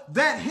know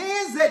that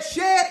hands that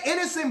shed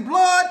innocent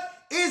blood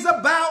is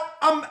about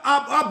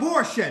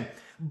abortion.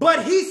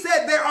 But he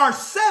said there are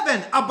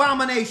 7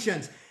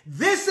 abominations.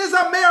 This is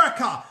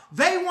America.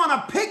 They want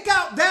to pick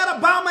out that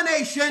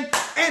abomination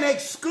and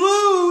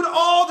exclude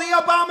all the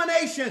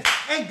abominations.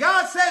 And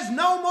God says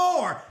no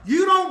more.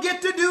 You don't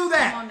get to do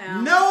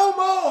that. No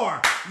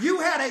more. You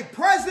had a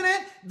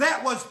president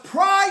that was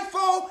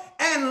prideful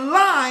and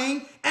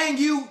lying, and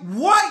you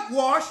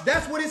whitewashed.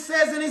 That's what it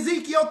says in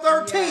Ezekiel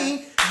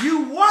 13.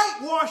 You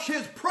whitewashed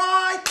his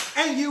pride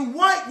and you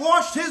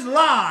whitewashed his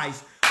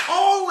lies.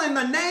 All in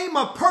the name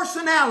of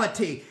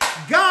personality.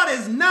 God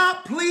is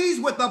not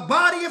pleased with the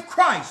body of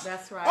Christ.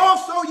 That's right.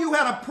 Also, you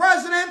had a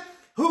president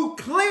who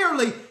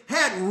clearly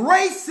had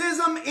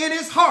racism in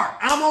his heart.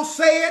 I'm going to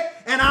say it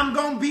and I'm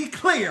going to be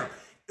clear.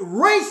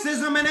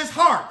 Racism in his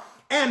heart.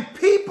 And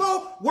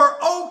people were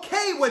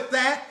okay with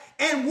that.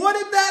 And what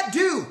did that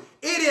do?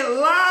 It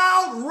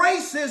allowed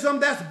racism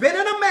that's been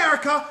in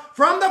America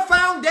from the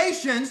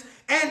foundations,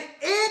 and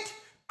it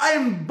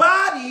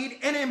embodied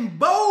and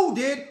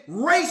emboldened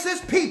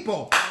racist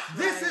people.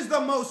 This is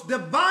the most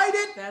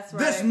divided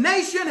this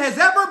nation has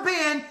ever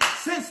been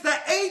since the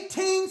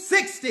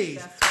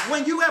 1860s.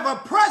 When you have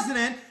a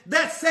president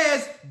that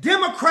says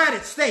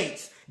Democratic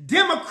states,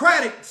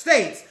 Democratic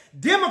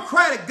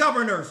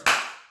governors.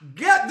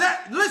 Get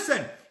that?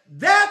 Listen,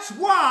 that's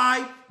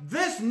why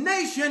this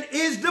nation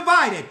is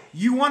divided.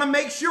 You want to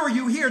make sure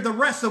you hear the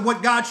rest of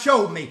what God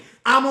showed me.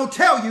 I'm going to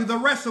tell you the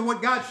rest of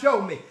what God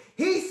showed me.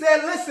 He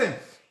said, listen,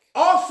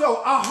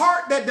 also a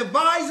heart that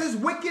devises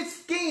wicked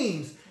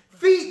schemes,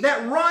 feet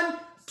that run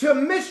to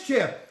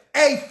mischief,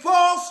 a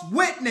false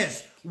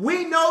witness.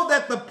 We know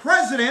that the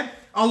president,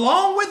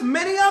 along with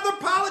many other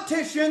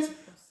politicians,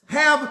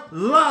 have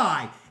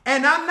lied.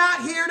 And I'm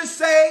not here to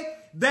say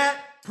that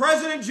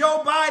President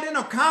Joe Biden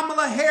or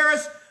Kamala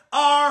Harris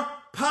are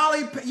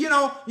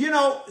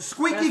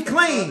squeaky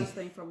clean.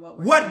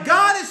 What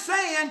God is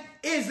saying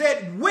is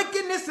that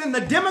wickedness in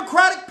the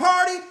Democratic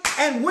Party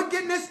and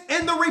wickedness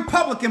in the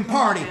Republican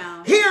Party.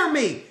 Hear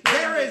me.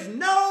 There is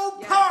no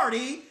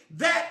party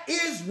that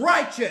is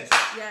righteous.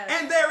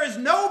 And there is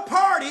no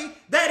party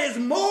that is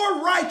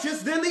more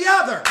righteous than the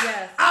other.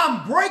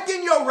 I'm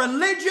breaking your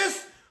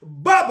religious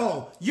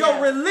bubble,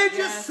 your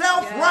religious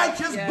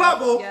self-righteous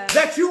bubble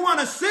that you want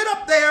to sit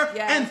up there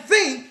and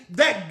think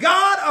that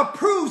God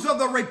approves of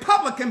the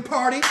Republican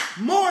Party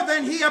more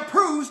than he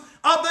approves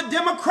of the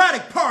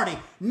Democratic Party.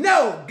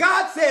 No,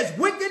 God says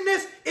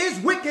wickedness is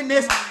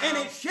wickedness and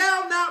it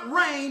shall not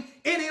reign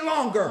any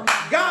longer.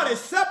 God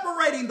is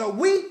separating the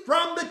wheat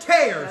from the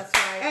tares.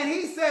 And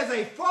he says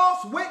a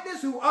false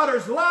witness who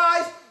utters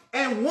lies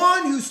and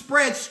one who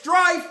spreads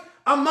strife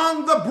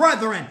among the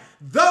brethren.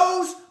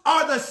 Those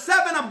are the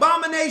 7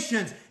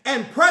 abominations.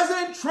 And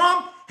President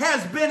Trump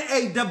has been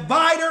a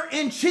divider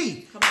in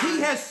chief.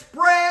 He has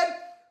spread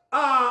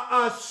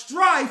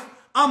strife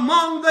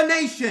among the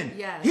nation.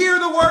 Yes. Hear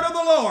the word of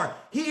the Lord.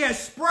 He has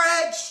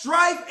spread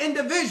strife and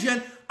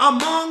division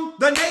among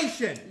the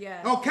nation.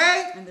 Yes.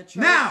 Okay? And the church,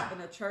 now,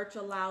 and the church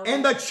allowed it.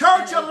 and the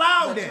church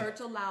allowed the it. church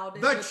allowed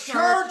it.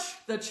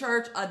 The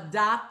church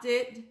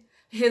adopted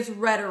his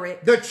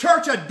rhetoric. The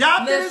church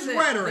adopted his Listen,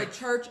 rhetoric. The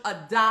church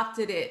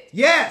adopted it.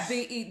 Yes.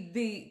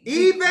 The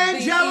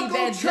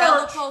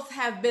evangelicals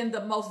have been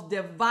the most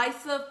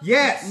divisive,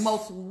 yes,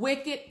 most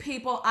wicked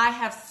people I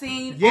have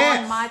seen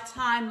yes, on my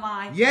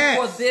timeline yes,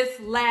 for this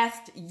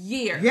last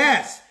year.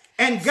 Yes.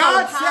 And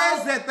God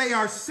says that they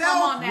are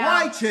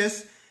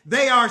self-righteous.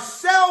 They are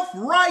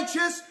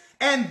self-righteous,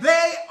 and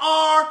they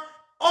are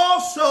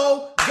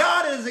also,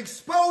 God is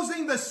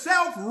exposing the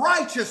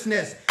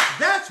self-righteousness.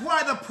 That's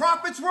why the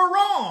prophets were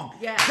wrong.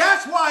 Yes.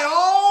 That's why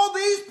all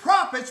these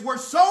prophets were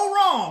so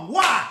wrong.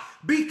 Why?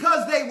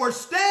 Because they were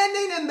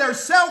standing in their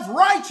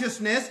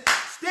self-righteousness,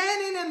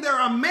 standing in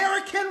their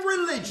American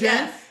religion.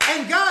 Yes.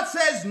 And God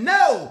says,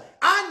 no,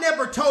 I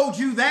never told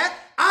you that.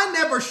 I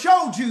never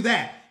showed you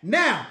that.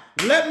 Now,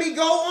 let me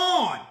go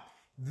on.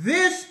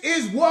 This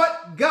is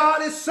what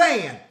God is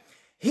saying.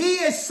 He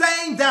is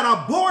saying that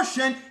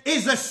abortion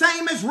is the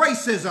same as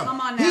racism.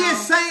 Come on now. He is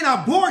saying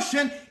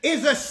abortion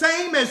is the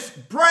same as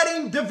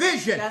spreading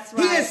division. That's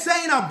right. He is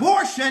saying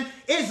abortion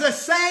is the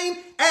same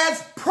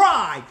as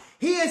pride.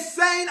 He is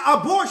saying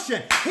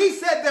abortion. He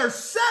said there's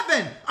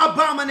 7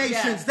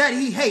 abominations, yes, that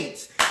he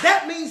hates.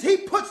 That means he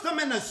puts them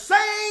in the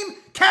same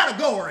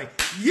category.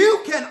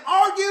 You can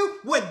argue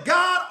with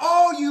God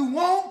all you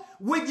want,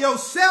 with your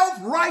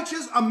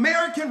self-righteous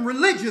American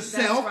religious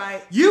self.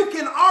 Right. You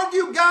can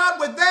argue God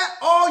with that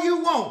all you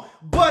want.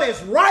 But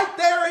it's right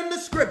there in the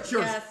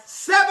scriptures. Yes.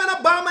 7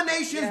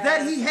 abominations, yes,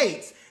 that he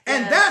hates.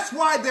 And yes, that's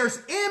why there's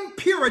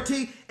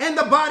impurity in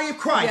the body of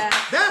Christ. Yes.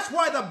 That's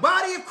why the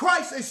body of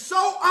Christ is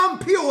so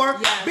impure,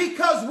 yes,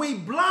 because we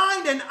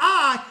blind an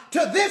eye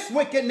to this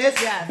wickedness,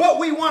 yes, but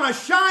we want to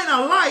shine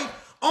a light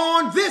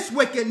on this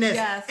wickedness.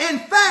 Yes. In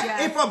fact,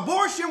 yes, if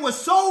abortion was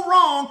so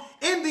wrong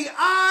in the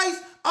eyes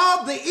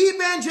of the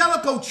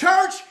evangelical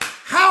church,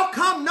 how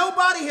come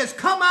nobody has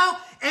come out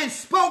and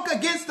spoke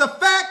against the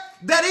fact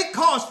that it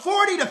costs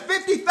 $40,000 to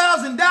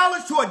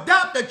 $50,000 to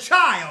adopt a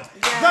child?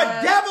 Yes. The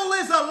devil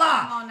is a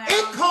lie.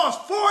 It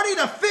costs $40,000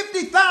 to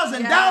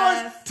 $50,000,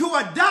 yes, to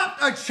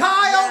adopt a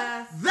child.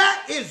 Yes.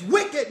 That is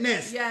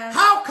wickedness. Yes.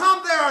 How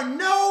come there are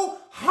no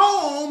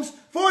homes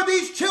for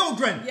these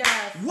children?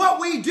 Yes. What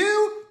we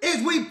do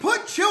is we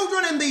put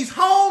children in these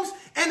homes,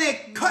 and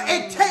it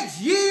takes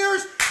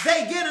years.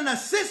 They get in a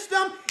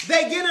system.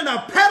 They get in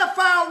a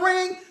pedophile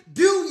ring.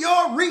 Do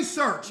your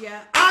research.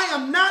 Yeah. I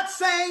am not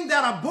saying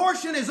that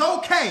abortion is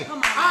okay.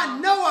 I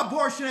know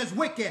abortion is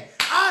wicked.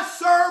 I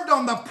served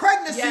on the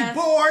pregnancy, yes,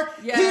 board,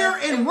 yes, here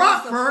in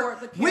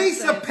Rockford. We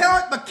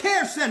support the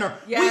care center.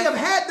 Yes. We have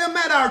had them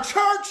at our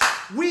church.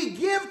 We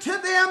give to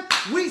them.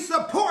 We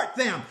support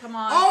them. Come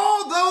on.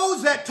 All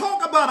those that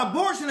talk about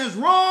abortion is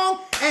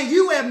wrong, and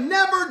you have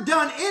never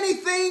done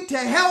anything to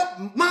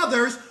help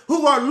mothers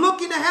who are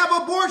looking to have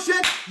abortion,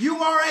 you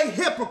are a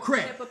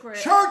hypocrite.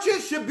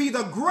 Churches should be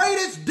the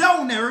greatest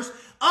donors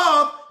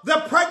of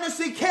the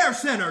pregnancy care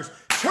centers.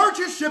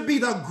 Churches should be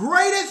the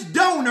greatest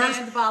donors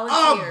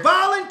of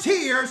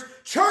volunteers.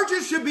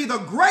 Churches should be the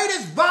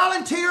greatest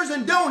volunteers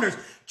and donors.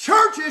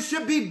 Churches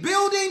should be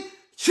building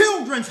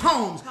children's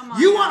homes.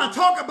 You want to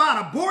talk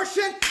about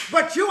abortion,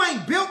 but you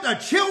ain't built a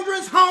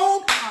children's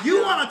home.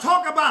 You want to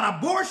talk about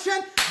abortion,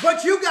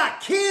 but you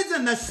got kids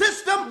in the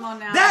system.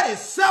 That is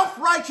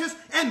self-righteous,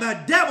 and the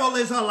devil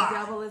is a liar. The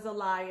devil is a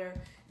liar.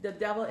 The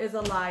devil is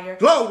a liar.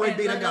 Glory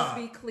be to God. Let us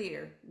be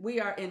clear. We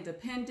are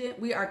independent.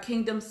 We are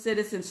kingdom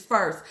citizens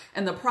first.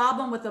 And the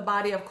problem with the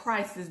body of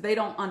Christ is they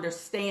don't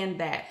understand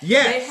that.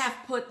 Yes. They have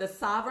put the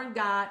sovereign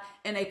God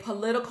in a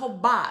political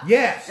box.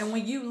 Yes. And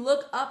when you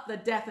look up the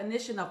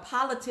definition of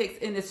politics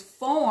in its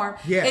form,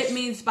 yes, it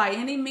means by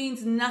any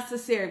means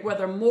necessary,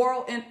 whether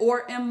moral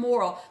or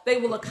immoral, they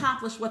will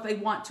accomplish what they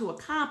want to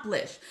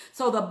accomplish.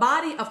 So the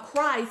body of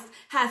Christ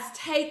has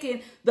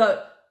taken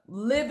the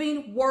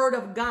living word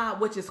of God,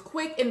 which is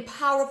quick and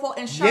powerful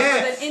and sharper,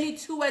 yes, than any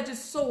two-edged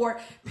sword,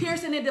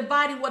 piercing and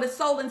dividing what is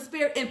soul and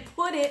spirit, and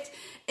put it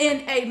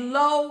in a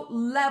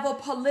low-level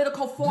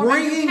political form.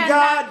 Bringing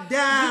God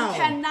down. You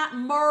cannot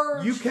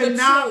merge. You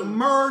cannot the two.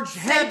 merge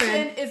heaven.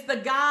 Satan is the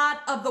God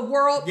of the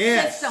world,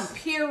 yes, system.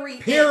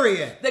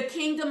 Period. The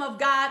kingdom of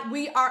God.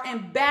 We are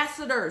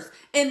ambassadors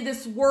in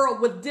this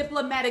world with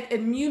diplomatic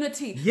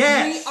immunity.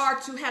 Yes. We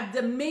are to have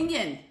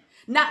dominion,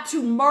 not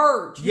to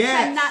merge.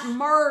 Yes. You cannot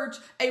merge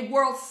a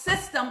world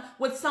system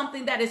with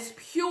something that is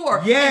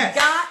pure. Yes. And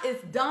God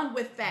is done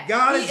with that.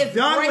 God is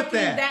done with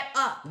that.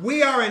 Up.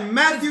 We are in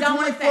Matthew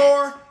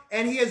 24,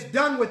 and he is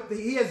done with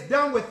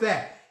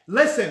that.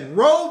 Listen,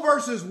 Roe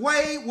versus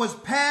Wade was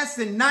passed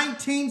in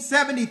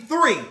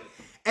 1973,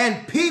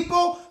 and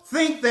people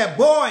think that,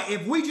 boy,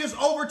 if we just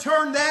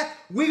overturn that,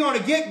 we're going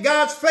to get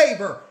God's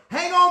favor.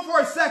 Hang on for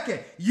a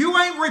second. You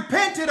ain't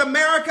repented,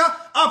 America,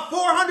 of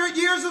 400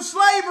 years of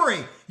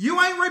slavery.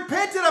 You ain't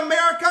repented,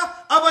 America,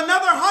 of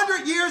another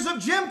 100 years of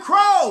Jim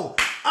Crow.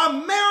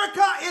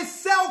 America is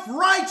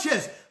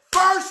self-righteous.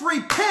 First,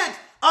 repent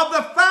of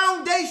the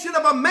foundation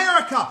of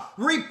America.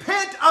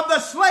 Repent of the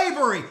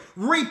slavery.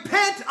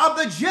 Repent of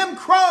the Jim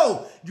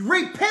Crow.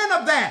 Repent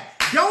of that.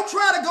 Don't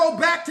try to go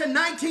back to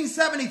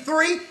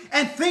 1973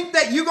 and think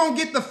that you're going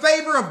to get the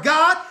favor of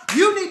God.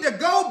 You need to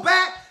go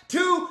back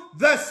to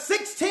the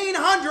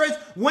 1600s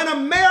when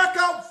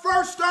America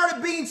first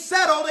started being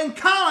settled and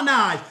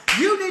colonized.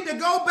 You need to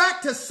go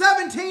back to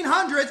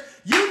 1700s.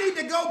 You need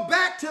to go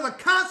back to the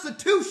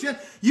Constitution.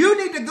 You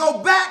need to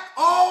go back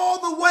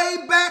all the way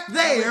back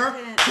there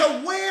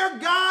to where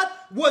God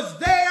was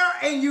there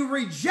and you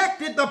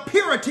rejected the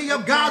purity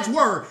of God's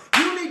word.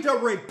 You need to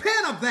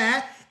repent of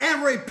that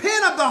and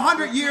repent of the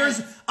 100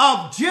 years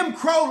of Jim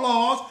Crow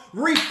laws.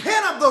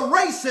 Repent of the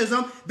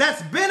racism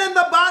that's been in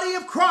the body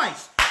of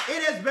Christ.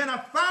 It has been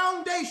a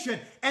foundation,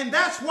 and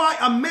that's why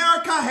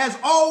America has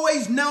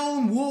always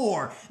known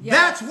war. Yes.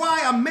 That's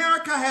why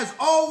America has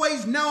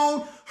always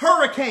known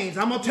hurricanes.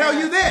 I'm going to tell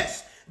you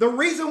this. The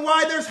reason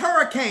why there's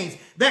hurricanes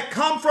that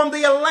come from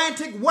the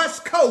Atlantic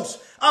west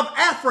coast of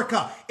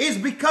Africa is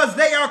because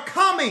they are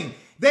coming.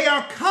 They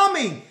are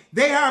coming.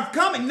 They are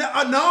coming.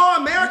 No,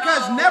 America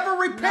has never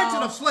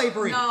repented of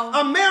slavery.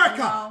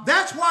 America,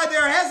 that's why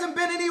there hasn't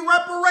been any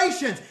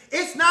reparations.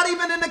 It's not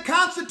even in the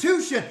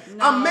Constitution.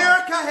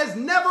 America has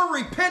never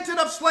repented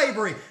of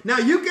slavery. Now,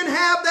 you can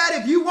have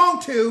that if you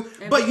want to,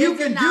 but you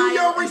can do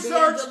your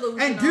research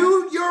and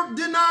do your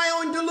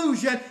denial and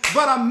delusion.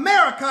 But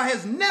America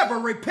has never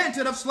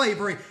repented of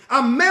slavery.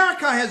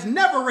 America has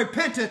never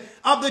repented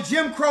of the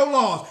Jim Crow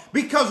laws,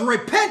 because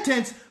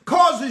repentance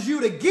causes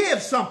you to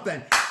give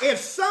something. If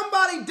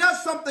somebody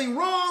does something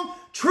wrong,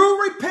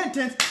 true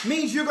repentance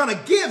means you're going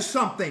to give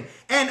something.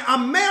 And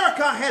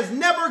America has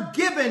never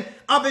given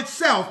of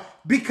itself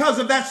because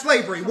of that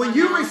slavery. When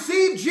you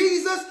receive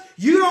Jesus,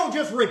 you don't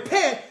just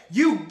repent,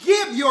 you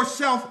give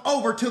yourself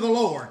over to the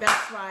Lord.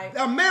 That's right.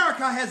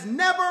 America has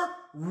never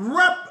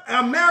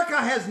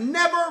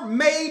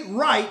made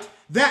right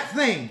that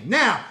thing.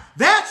 Now,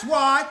 that's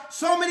why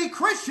so many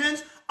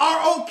Christians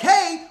are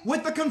okay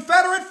with the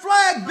Confederate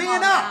flag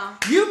being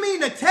up. You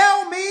mean to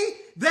tell me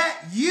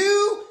that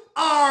you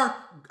are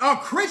a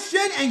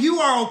Christian and you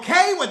are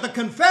okay with the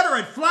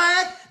Confederate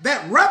flag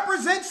that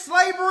represents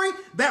slavery,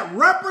 that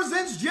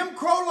represents Jim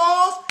Crow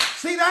laws?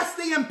 See, that's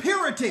the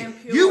impurity.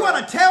 You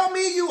want to tell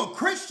me you a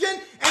Christian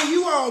and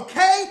you are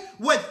okay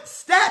with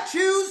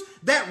statues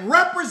that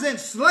represent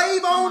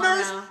slave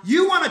owners?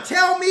 You want to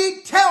tell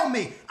me? Tell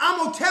me. I'm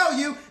going to tell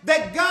you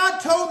that God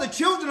told the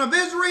children of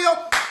Israel,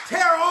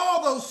 tear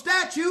all those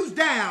statues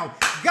down.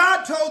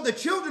 God told the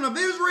children of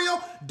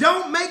Israel,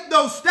 don't make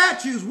those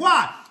statues.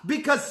 Why?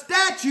 Because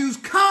statues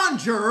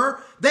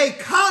they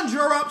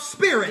conjure up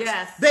spirits.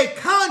 Yes. They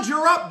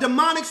conjure up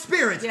demonic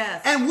spirits.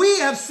 Yes. And we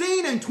have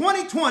seen in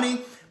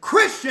 2020,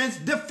 Christians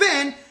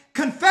defend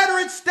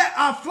Confederate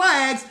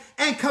flags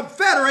and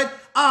Confederate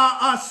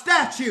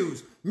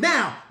statues.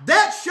 Now,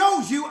 that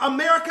shows you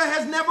America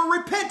has never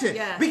repented.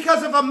 Yes.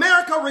 Because if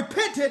America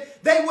repented,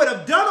 they would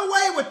have done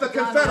away with the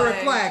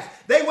Confederate flags.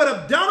 They would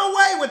have done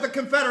away with the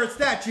Confederate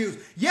statues.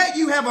 Yet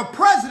you have a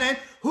president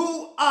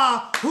who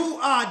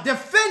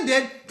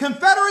defended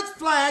Confederate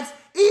flags,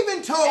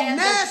 even told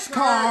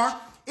NASCAR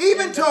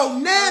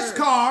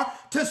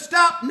to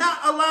stop not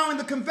allowing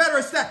the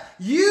Confederate flag.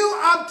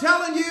 I'm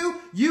telling you,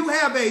 you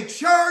have a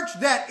church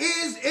that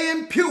is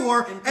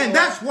impure, and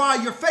that's why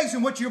you're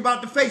facing what you're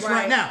about to face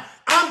right now.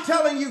 I'm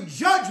telling you,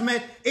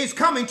 judgment is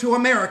coming to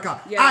America.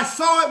 Yep. I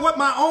saw it with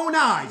my own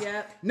eyes.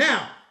 Yep.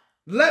 Now,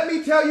 let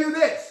me tell you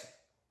this.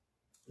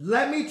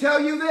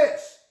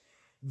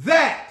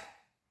 That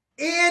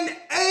in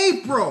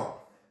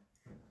April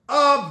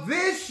of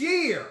this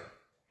year,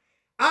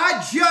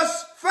 I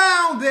just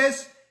found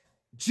this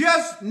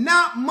just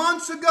not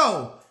months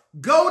ago.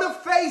 Go to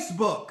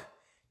Facebook,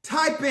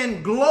 type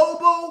in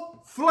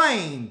Global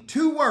Flame,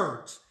 2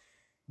 words.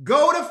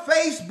 Go to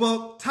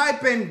Facebook,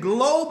 type in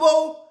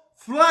Global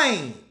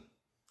Flame.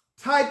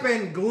 Type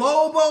in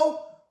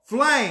Global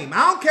Flame.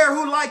 I don't care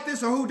who like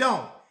this or who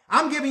don't.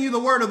 I'm giving you the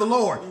word of the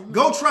Lord.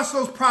 Go trust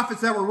those prophets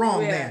that were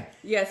wrong then.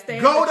 Yes,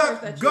 go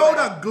to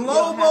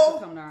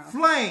Global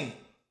Flame.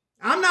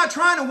 I'm not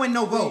trying to win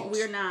no votes.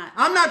 We're not.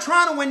 I'm not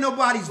trying to win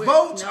nobody's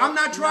votes. I'm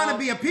not trying to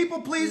be a people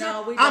pleaser.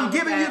 I'm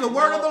giving you the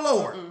word of the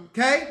Lord.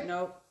 Okay?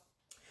 Nope.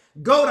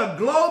 Go to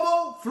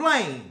Global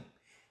Flame.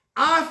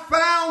 I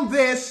found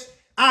this.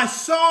 I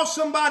saw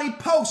somebody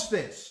post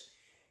this.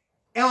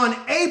 On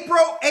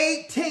April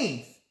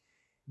 18th,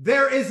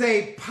 there is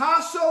a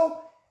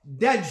Apostle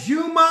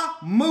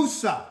Dejuma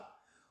Musa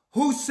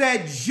who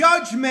said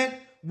judgment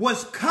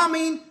was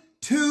coming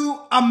to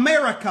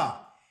America.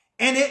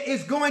 And it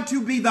is going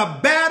to be the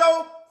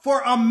battle for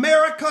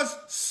America's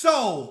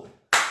soul.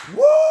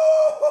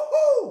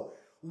 Woo-hoo-hoo!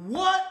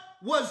 What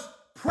was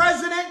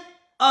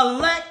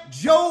President-elect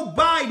Joe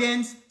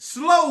Biden's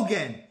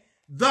slogan?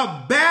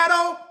 The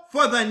battle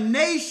for the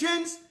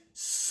nation's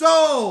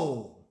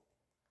soul.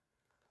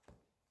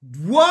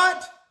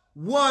 What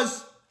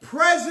was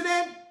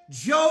President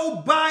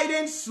Joe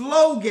Biden's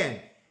slogan?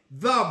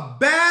 The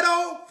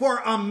battle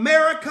for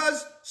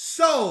America's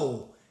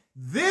soul.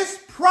 This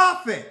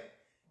prophet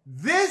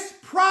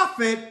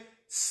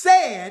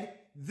said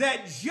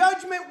that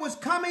judgment was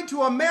coming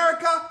to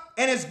America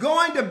and it's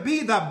going to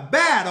be the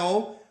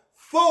battle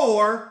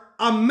for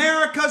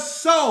America's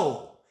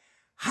soul.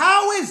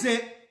 How is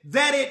it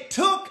that it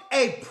took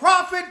a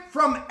prophet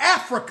from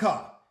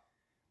Africa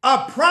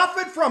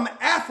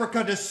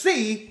to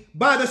see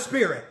by the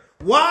Spirit?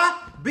 Why?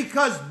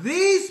 Because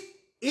these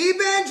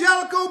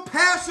evangelical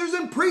pastors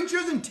and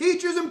preachers and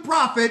teachers and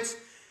prophets,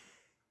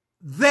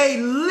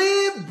 they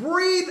live,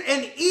 breathe,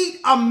 and eat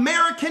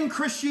American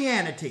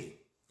Christianity.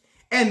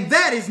 And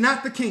that is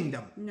not the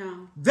kingdom.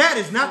 No. That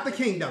is not the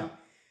kingdom.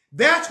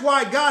 That's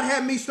why God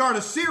had me start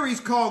a series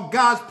called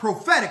God's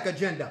Prophetic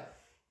Agenda.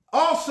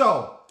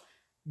 Also,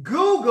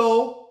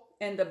 Google.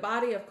 And the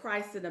body of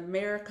Christ in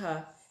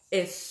America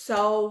is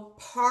so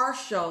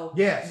partial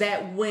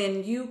that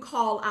when you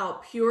call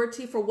out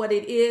purity for what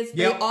it is,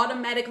 they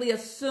automatically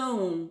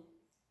assume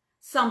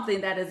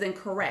something that is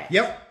incorrect.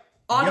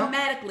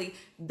 Automatically,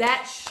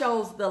 that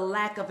shows the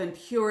lack of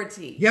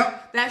impurity.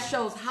 That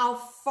shows how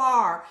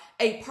far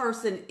a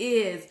person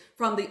is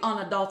from the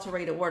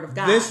unadulterated word of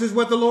God. This is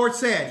what the Lord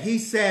said. He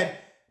said,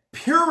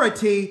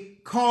 purity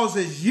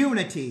causes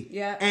unity,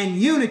 and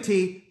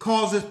unity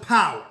causes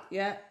power.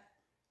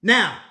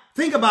 Now,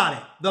 think about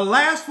it. The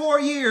last 4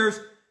 years,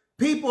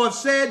 people have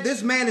said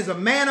this man is a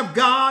man of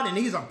God and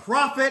he's a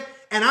prophet.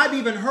 And I've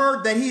even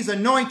heard that he's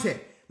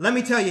anointed. Let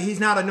me tell you, he's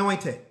not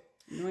anointed.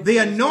 The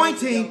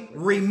anointing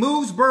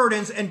removes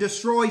burdens and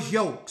destroys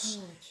yokes.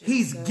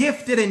 He's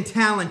gifted and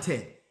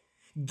talented.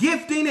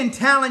 Gifting and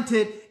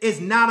talented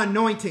is not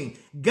anointing.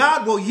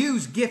 God will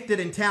use gifted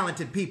and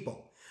talented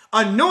people.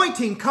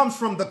 Anointing comes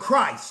from the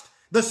Christ,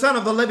 the Son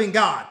of the living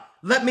God.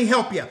 Let me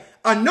help you.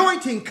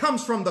 Anointing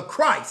comes from the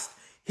Christ.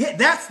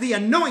 That's the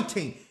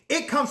anointing.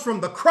 It comes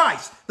from the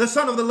Christ, the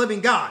Son of the living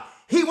God.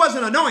 He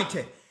wasn't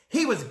anointed.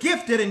 He was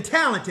gifted and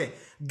talented.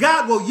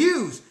 God will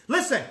use.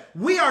 Listen,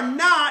 we are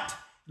not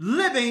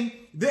living.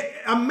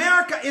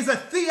 America is a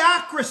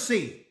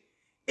theocracy.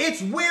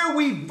 It's where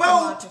we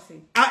vote.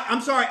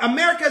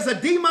 America is a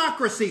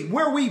democracy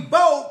where we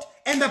vote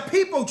and the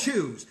people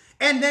choose.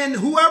 And then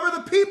whoever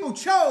the people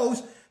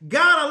chose,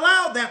 God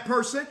allowed that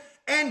person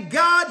and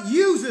God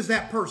uses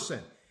that person.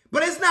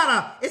 But it's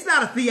not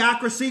a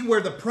theocracy where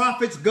the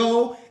prophets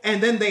go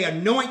and then they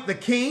anoint the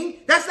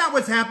king. That's not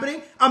what's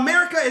happening.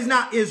 America is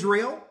not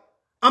Israel.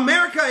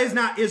 America is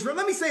not Israel.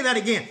 Let me say that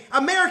again.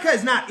 America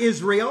is not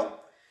Israel.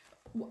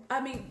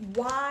 I mean,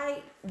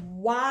 why?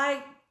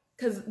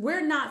 Because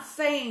we're not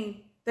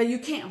saying that you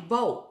can't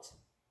vote.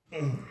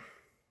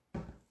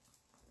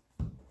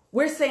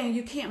 We're saying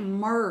you can't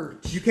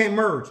merge. You can't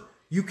merge.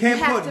 You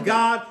can't put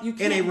God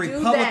in a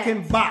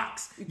Republican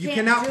box. You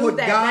cannot put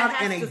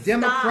God in a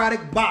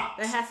Democratic box.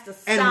 That has to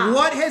stop. And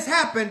what has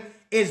happened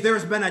is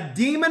there's been a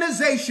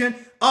demonization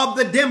of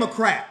the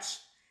Democrats.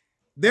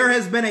 There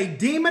has been a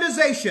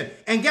demonization.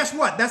 And guess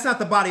what? That's not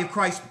the body of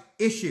Christ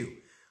issue.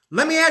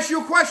 Let me ask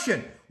you a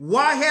question.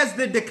 Why has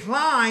the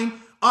decline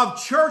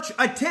of church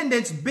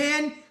attendance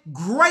been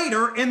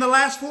greater in the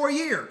last 4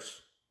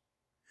 years?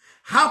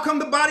 How come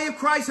the body of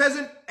Christ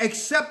hasn't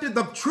accepted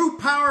the true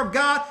power of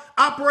God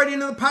operating in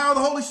the power of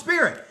the Holy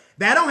Spirit?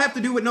 That don't have to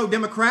do with no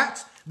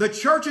Democrats. The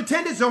church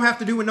attendance don't have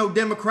to do with no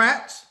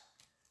Democrats.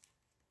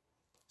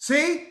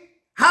 See?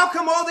 How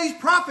come all these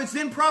prophets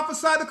didn't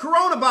prophesy the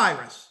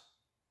coronavirus?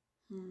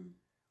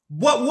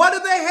 What do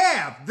they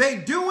have?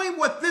 They're doing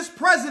what this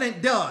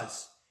president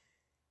does.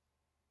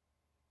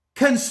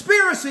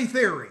 Conspiracy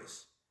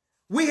theories.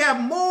 We have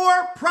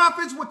more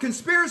prophets with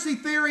conspiracy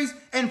theories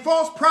and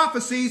false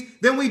prophecies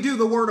than we do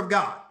the word of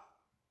God.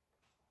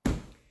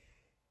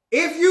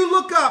 If you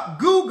look up,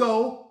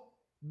 Google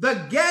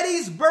the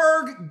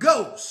Gettysburg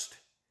Ghost.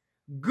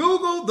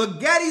 Google the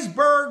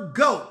Gettysburg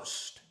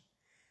Ghost.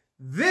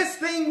 This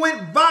thing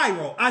went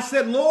viral. I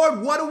said,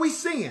 Lord, what are we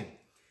seeing?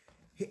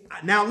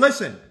 Now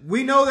listen,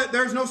 we know that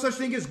there's no such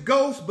thing as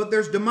ghosts, but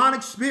there's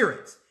demonic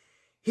spirits.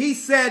 He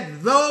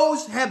said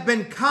those have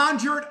been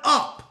conjured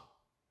up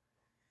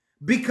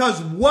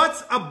because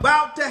what's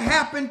about to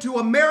happen to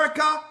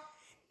America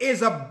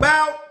is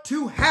about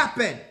to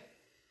happen.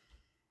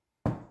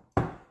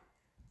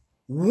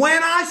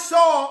 When I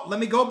saw, let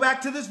me go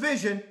back to this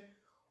vision.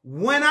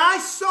 When I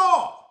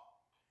saw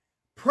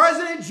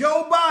President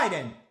Joe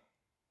Biden,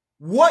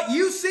 what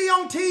you see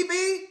on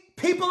TV,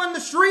 people in the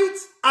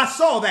streets, I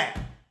saw that.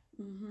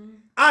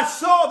 I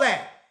saw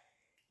that.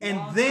 And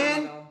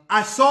then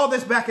I saw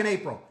this back in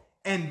April.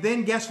 And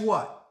then guess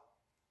what?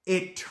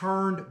 It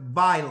turned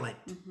violent.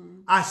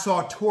 I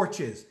saw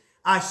torches.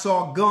 I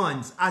saw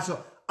guns. I saw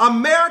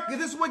America.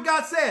 This is what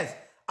God says.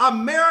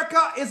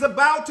 America is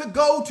about to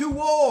go to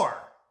war.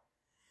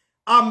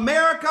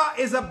 America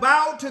is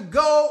about to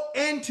go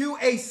into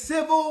a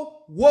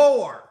civil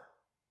war.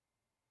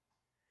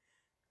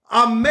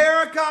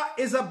 America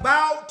is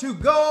about to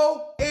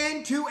go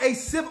into a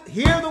civil,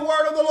 hear the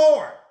word of the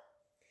Lord.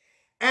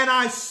 And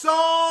I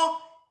saw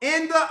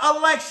in the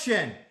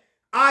election,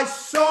 what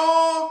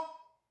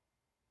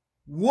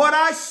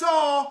I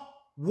saw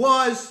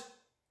was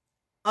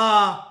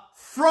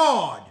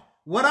fraud.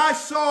 What I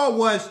saw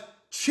was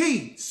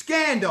cheat,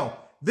 scandal.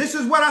 This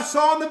is what I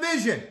saw in the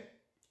vision.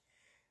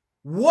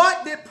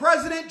 What did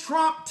President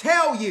Trump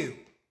tell you?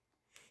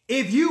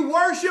 If you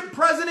worship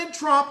President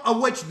Trump,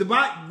 of which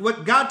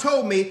what God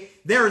told me,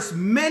 there's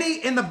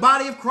many in the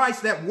body of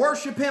Christ that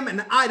worship him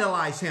and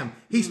idolize him.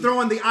 He's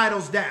throwing the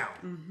idols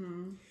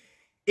down.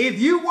 If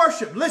you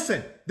worship,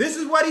 listen, this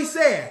is what he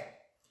said.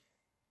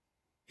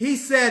 He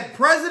said,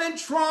 President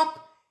Trump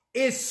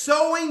is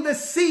sowing the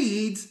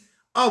seeds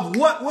of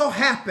what will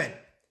happen.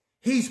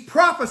 He's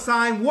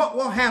prophesying what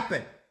will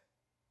happen.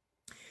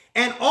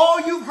 And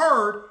all you've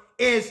heard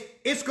is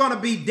it's going to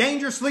be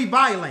dangerously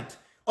violent.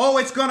 Oh,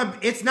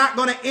 it's not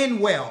going to end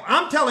well.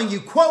 I'm telling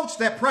you quotes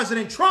that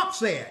President Trump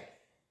said.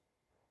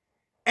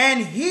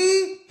 And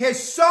he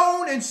has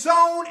sown and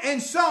sown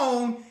and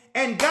sown.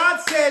 And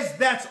God says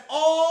that's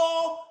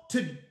all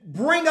to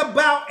bring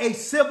about a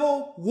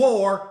civil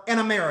war in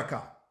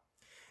America.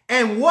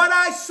 And what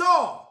I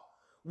saw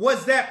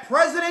was that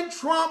President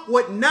Trump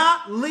would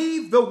not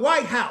leave the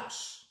White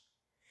House.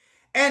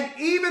 And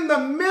even the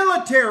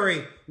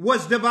military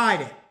was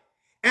divided.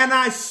 And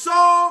I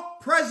saw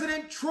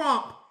President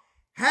Trump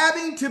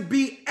having to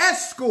be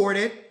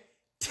escorted,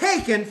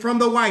 taken from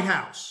the White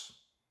House.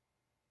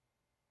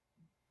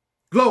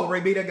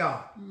 Glory be to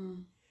God.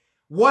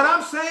 What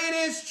I'm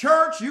saying is,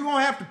 church, you're going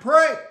to have to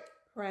pray.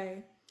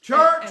 Pray.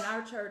 Church. And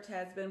our church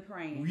has been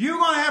praying. You're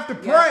going to have to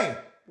pray. Yes,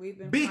 we've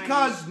been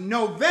because praying.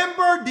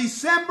 November,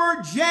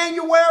 December,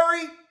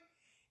 January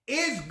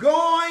is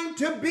going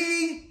to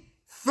be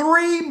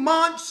 3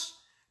 months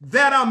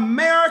that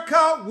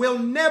America will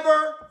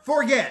never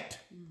forget.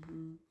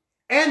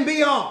 And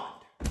beyond.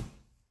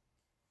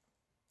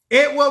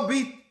 It will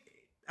be,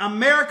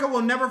 America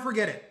will never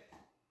forget it.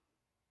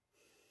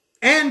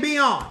 And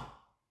beyond.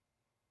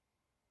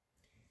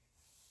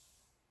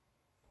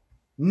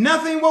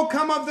 Nothing will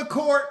come of the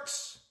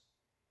courts.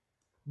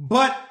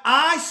 But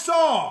I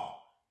saw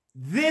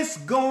this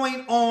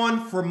going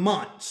on for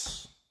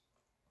months.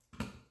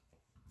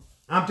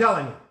 I'm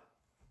telling you.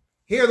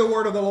 Hear the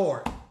word of the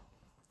Lord.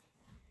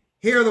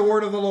 Hear the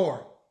word of the Lord.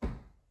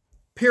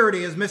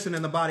 Purity is missing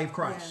in the body of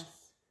Christ.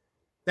 Yes.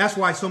 That's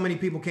why so many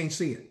people can't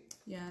see it.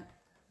 Yeah.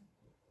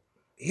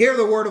 Hear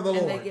the word of the and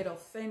Lord. They get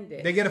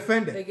offended. They get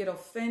offended. They get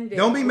offended.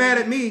 Don't be mad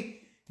at me.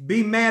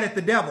 Be mad at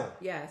the devil.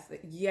 Yes.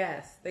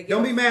 Yes. They get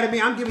Don't be mad at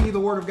me. I'm giving you the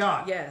word of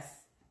God. Yes.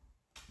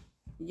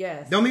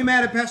 Yes. Don't be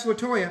mad at Pastor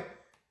LaToya.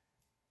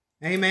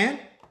 Amen.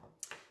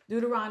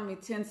 Deuteronomy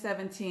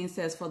 10:17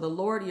 says, "For the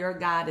Lord your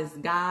God is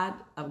God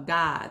of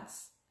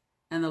gods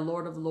and the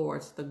Lord of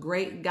lords, the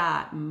great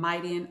God,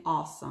 mighty and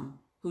awesome,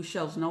 who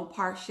shows no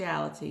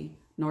partiality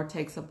nor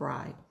takes a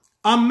bribe."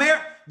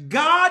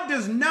 God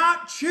does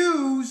not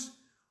choose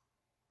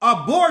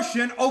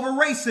abortion over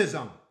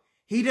racism.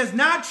 He does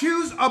not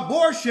choose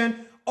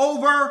abortion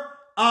over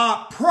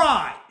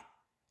pride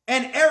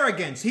and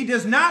arrogance. He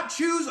does not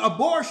choose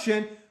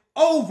abortion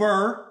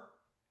over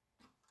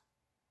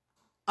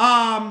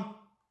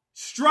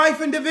strife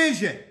and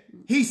division.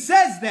 He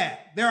says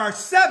that there are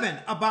 7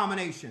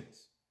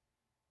 abominations.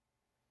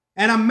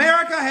 And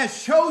America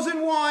has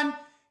chosen one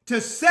to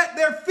set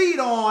their feet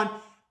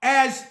on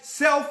as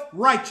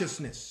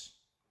self-righteousness.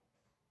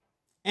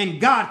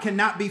 And God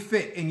cannot be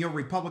fit in your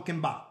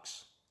Republican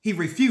box. He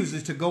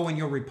refuses to go in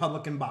your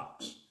Republican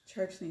box.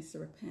 Church needs to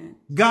repent.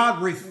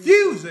 God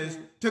refuses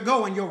to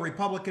go in your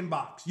Republican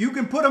box. You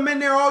can put him in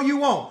there all you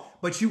want,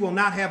 but you will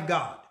not have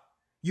God.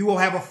 You will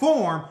have a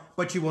form,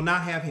 but you will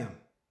not have him.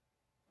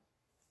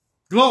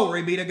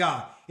 Glory be to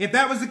God. If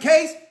that was the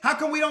case, how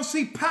come we don't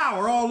see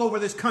power all over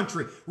this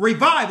country?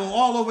 Revival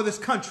all over this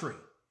country?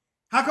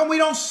 How come we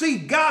don't see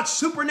God's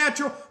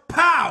supernatural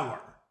power?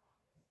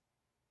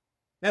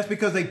 That's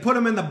because they put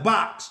him in the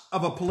box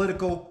of a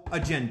political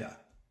agenda.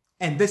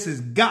 And this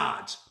is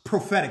God's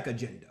prophetic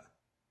agenda.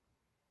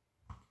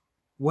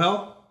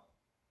 Well,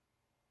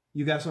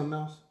 you got something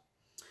else?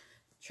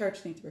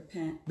 Church needs to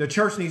repent. The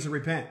church needs to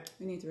repent.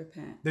 We need to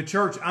repent. The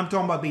church, I'm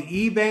talking about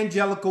the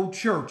evangelical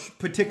church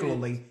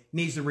particularly,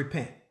 needs to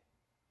repent.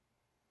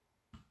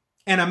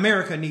 And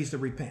America needs to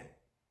repent.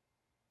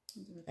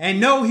 And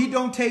no, he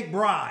don't take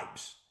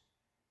bribes.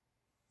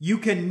 You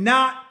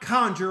cannot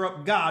conjure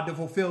up God to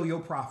fulfill your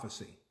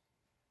prophecy.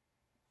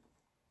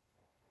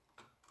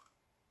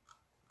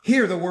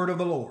 Hear the word of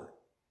the Lord.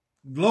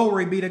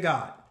 Glory be to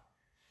God.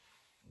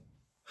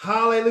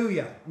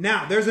 Hallelujah.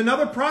 Now, there's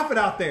another prophet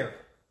out there.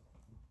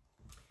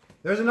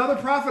 There's another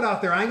prophet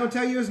out there. I ain't going to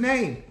tell you his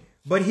name.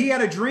 But he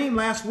had a dream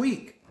last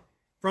week.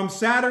 From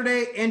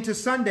Saturday into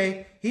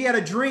Sunday, he had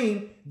a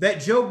dream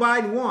that Joe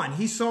Biden won.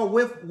 He saw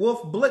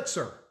Wolf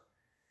Blitzer.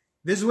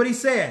 This is what he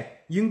said.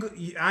 I ain't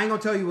going to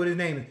tell you what his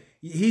name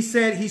is. He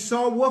said he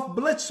saw Wolf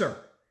Blitzer.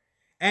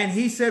 And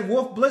he said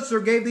Wolf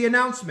Blitzer gave the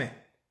announcement.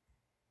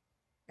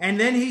 And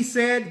then he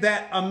said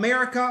that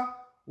America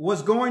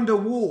was going to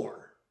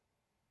war.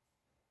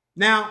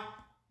 Now,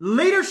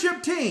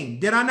 leadership team,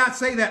 did I not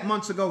say that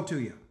months ago to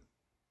you?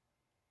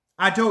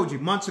 I told you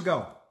months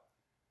ago.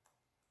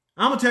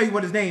 I'm going to tell you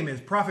what his name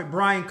is, Prophet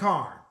Brian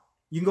Carr.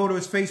 You can go to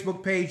his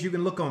Facebook page. You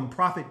can look on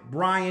Prophet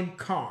Brian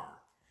Carr.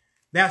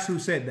 That's who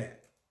said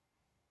that.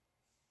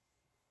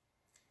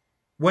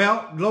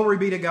 Well, glory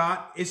be to God.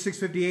 It's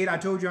 6:58. I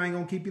told you I ain't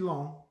going to keep you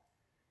long.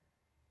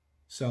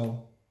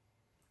 So,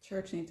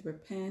 church needs to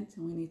repent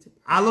and we need to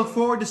pray. I look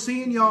forward to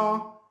seeing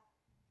y'all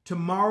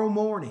tomorrow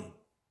morning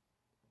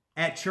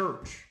at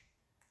church.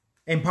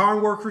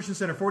 Empowering Word Christian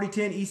Center,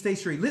 4010 East State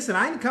Street. Listen,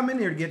 I ain't come in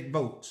there to get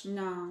votes.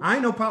 No. I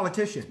ain't no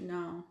politician.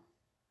 No.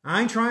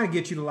 I ain't trying to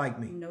get you to like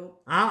me.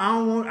 Nope. I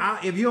don't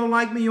want. If you don't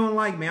like me, you don't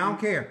like me. I don't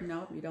care.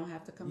 Nope. You don't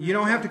have to come. You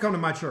don't have to come to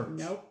my church.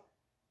 Nope.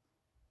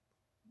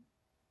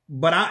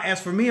 But as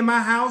for me and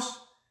my house,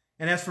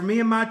 and as for me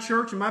and my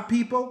church and my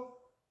people,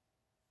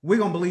 we're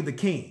gonna believe the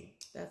King.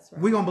 That's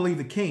right. We're gonna believe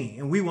the King,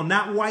 and we will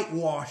not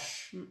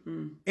whitewash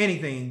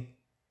anything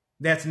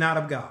that's not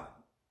of God.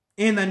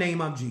 In the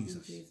name of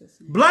Jesus. In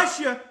Jesus' name. Bless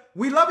you.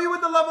 We love you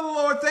with the love of the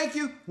Lord. Thank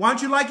you. Why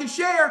don't you like and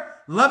share?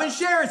 Love and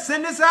share it.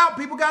 Send this out.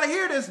 People got to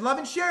hear this. Love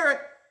and share it.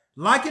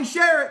 Like and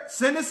share it.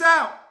 Send this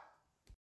out.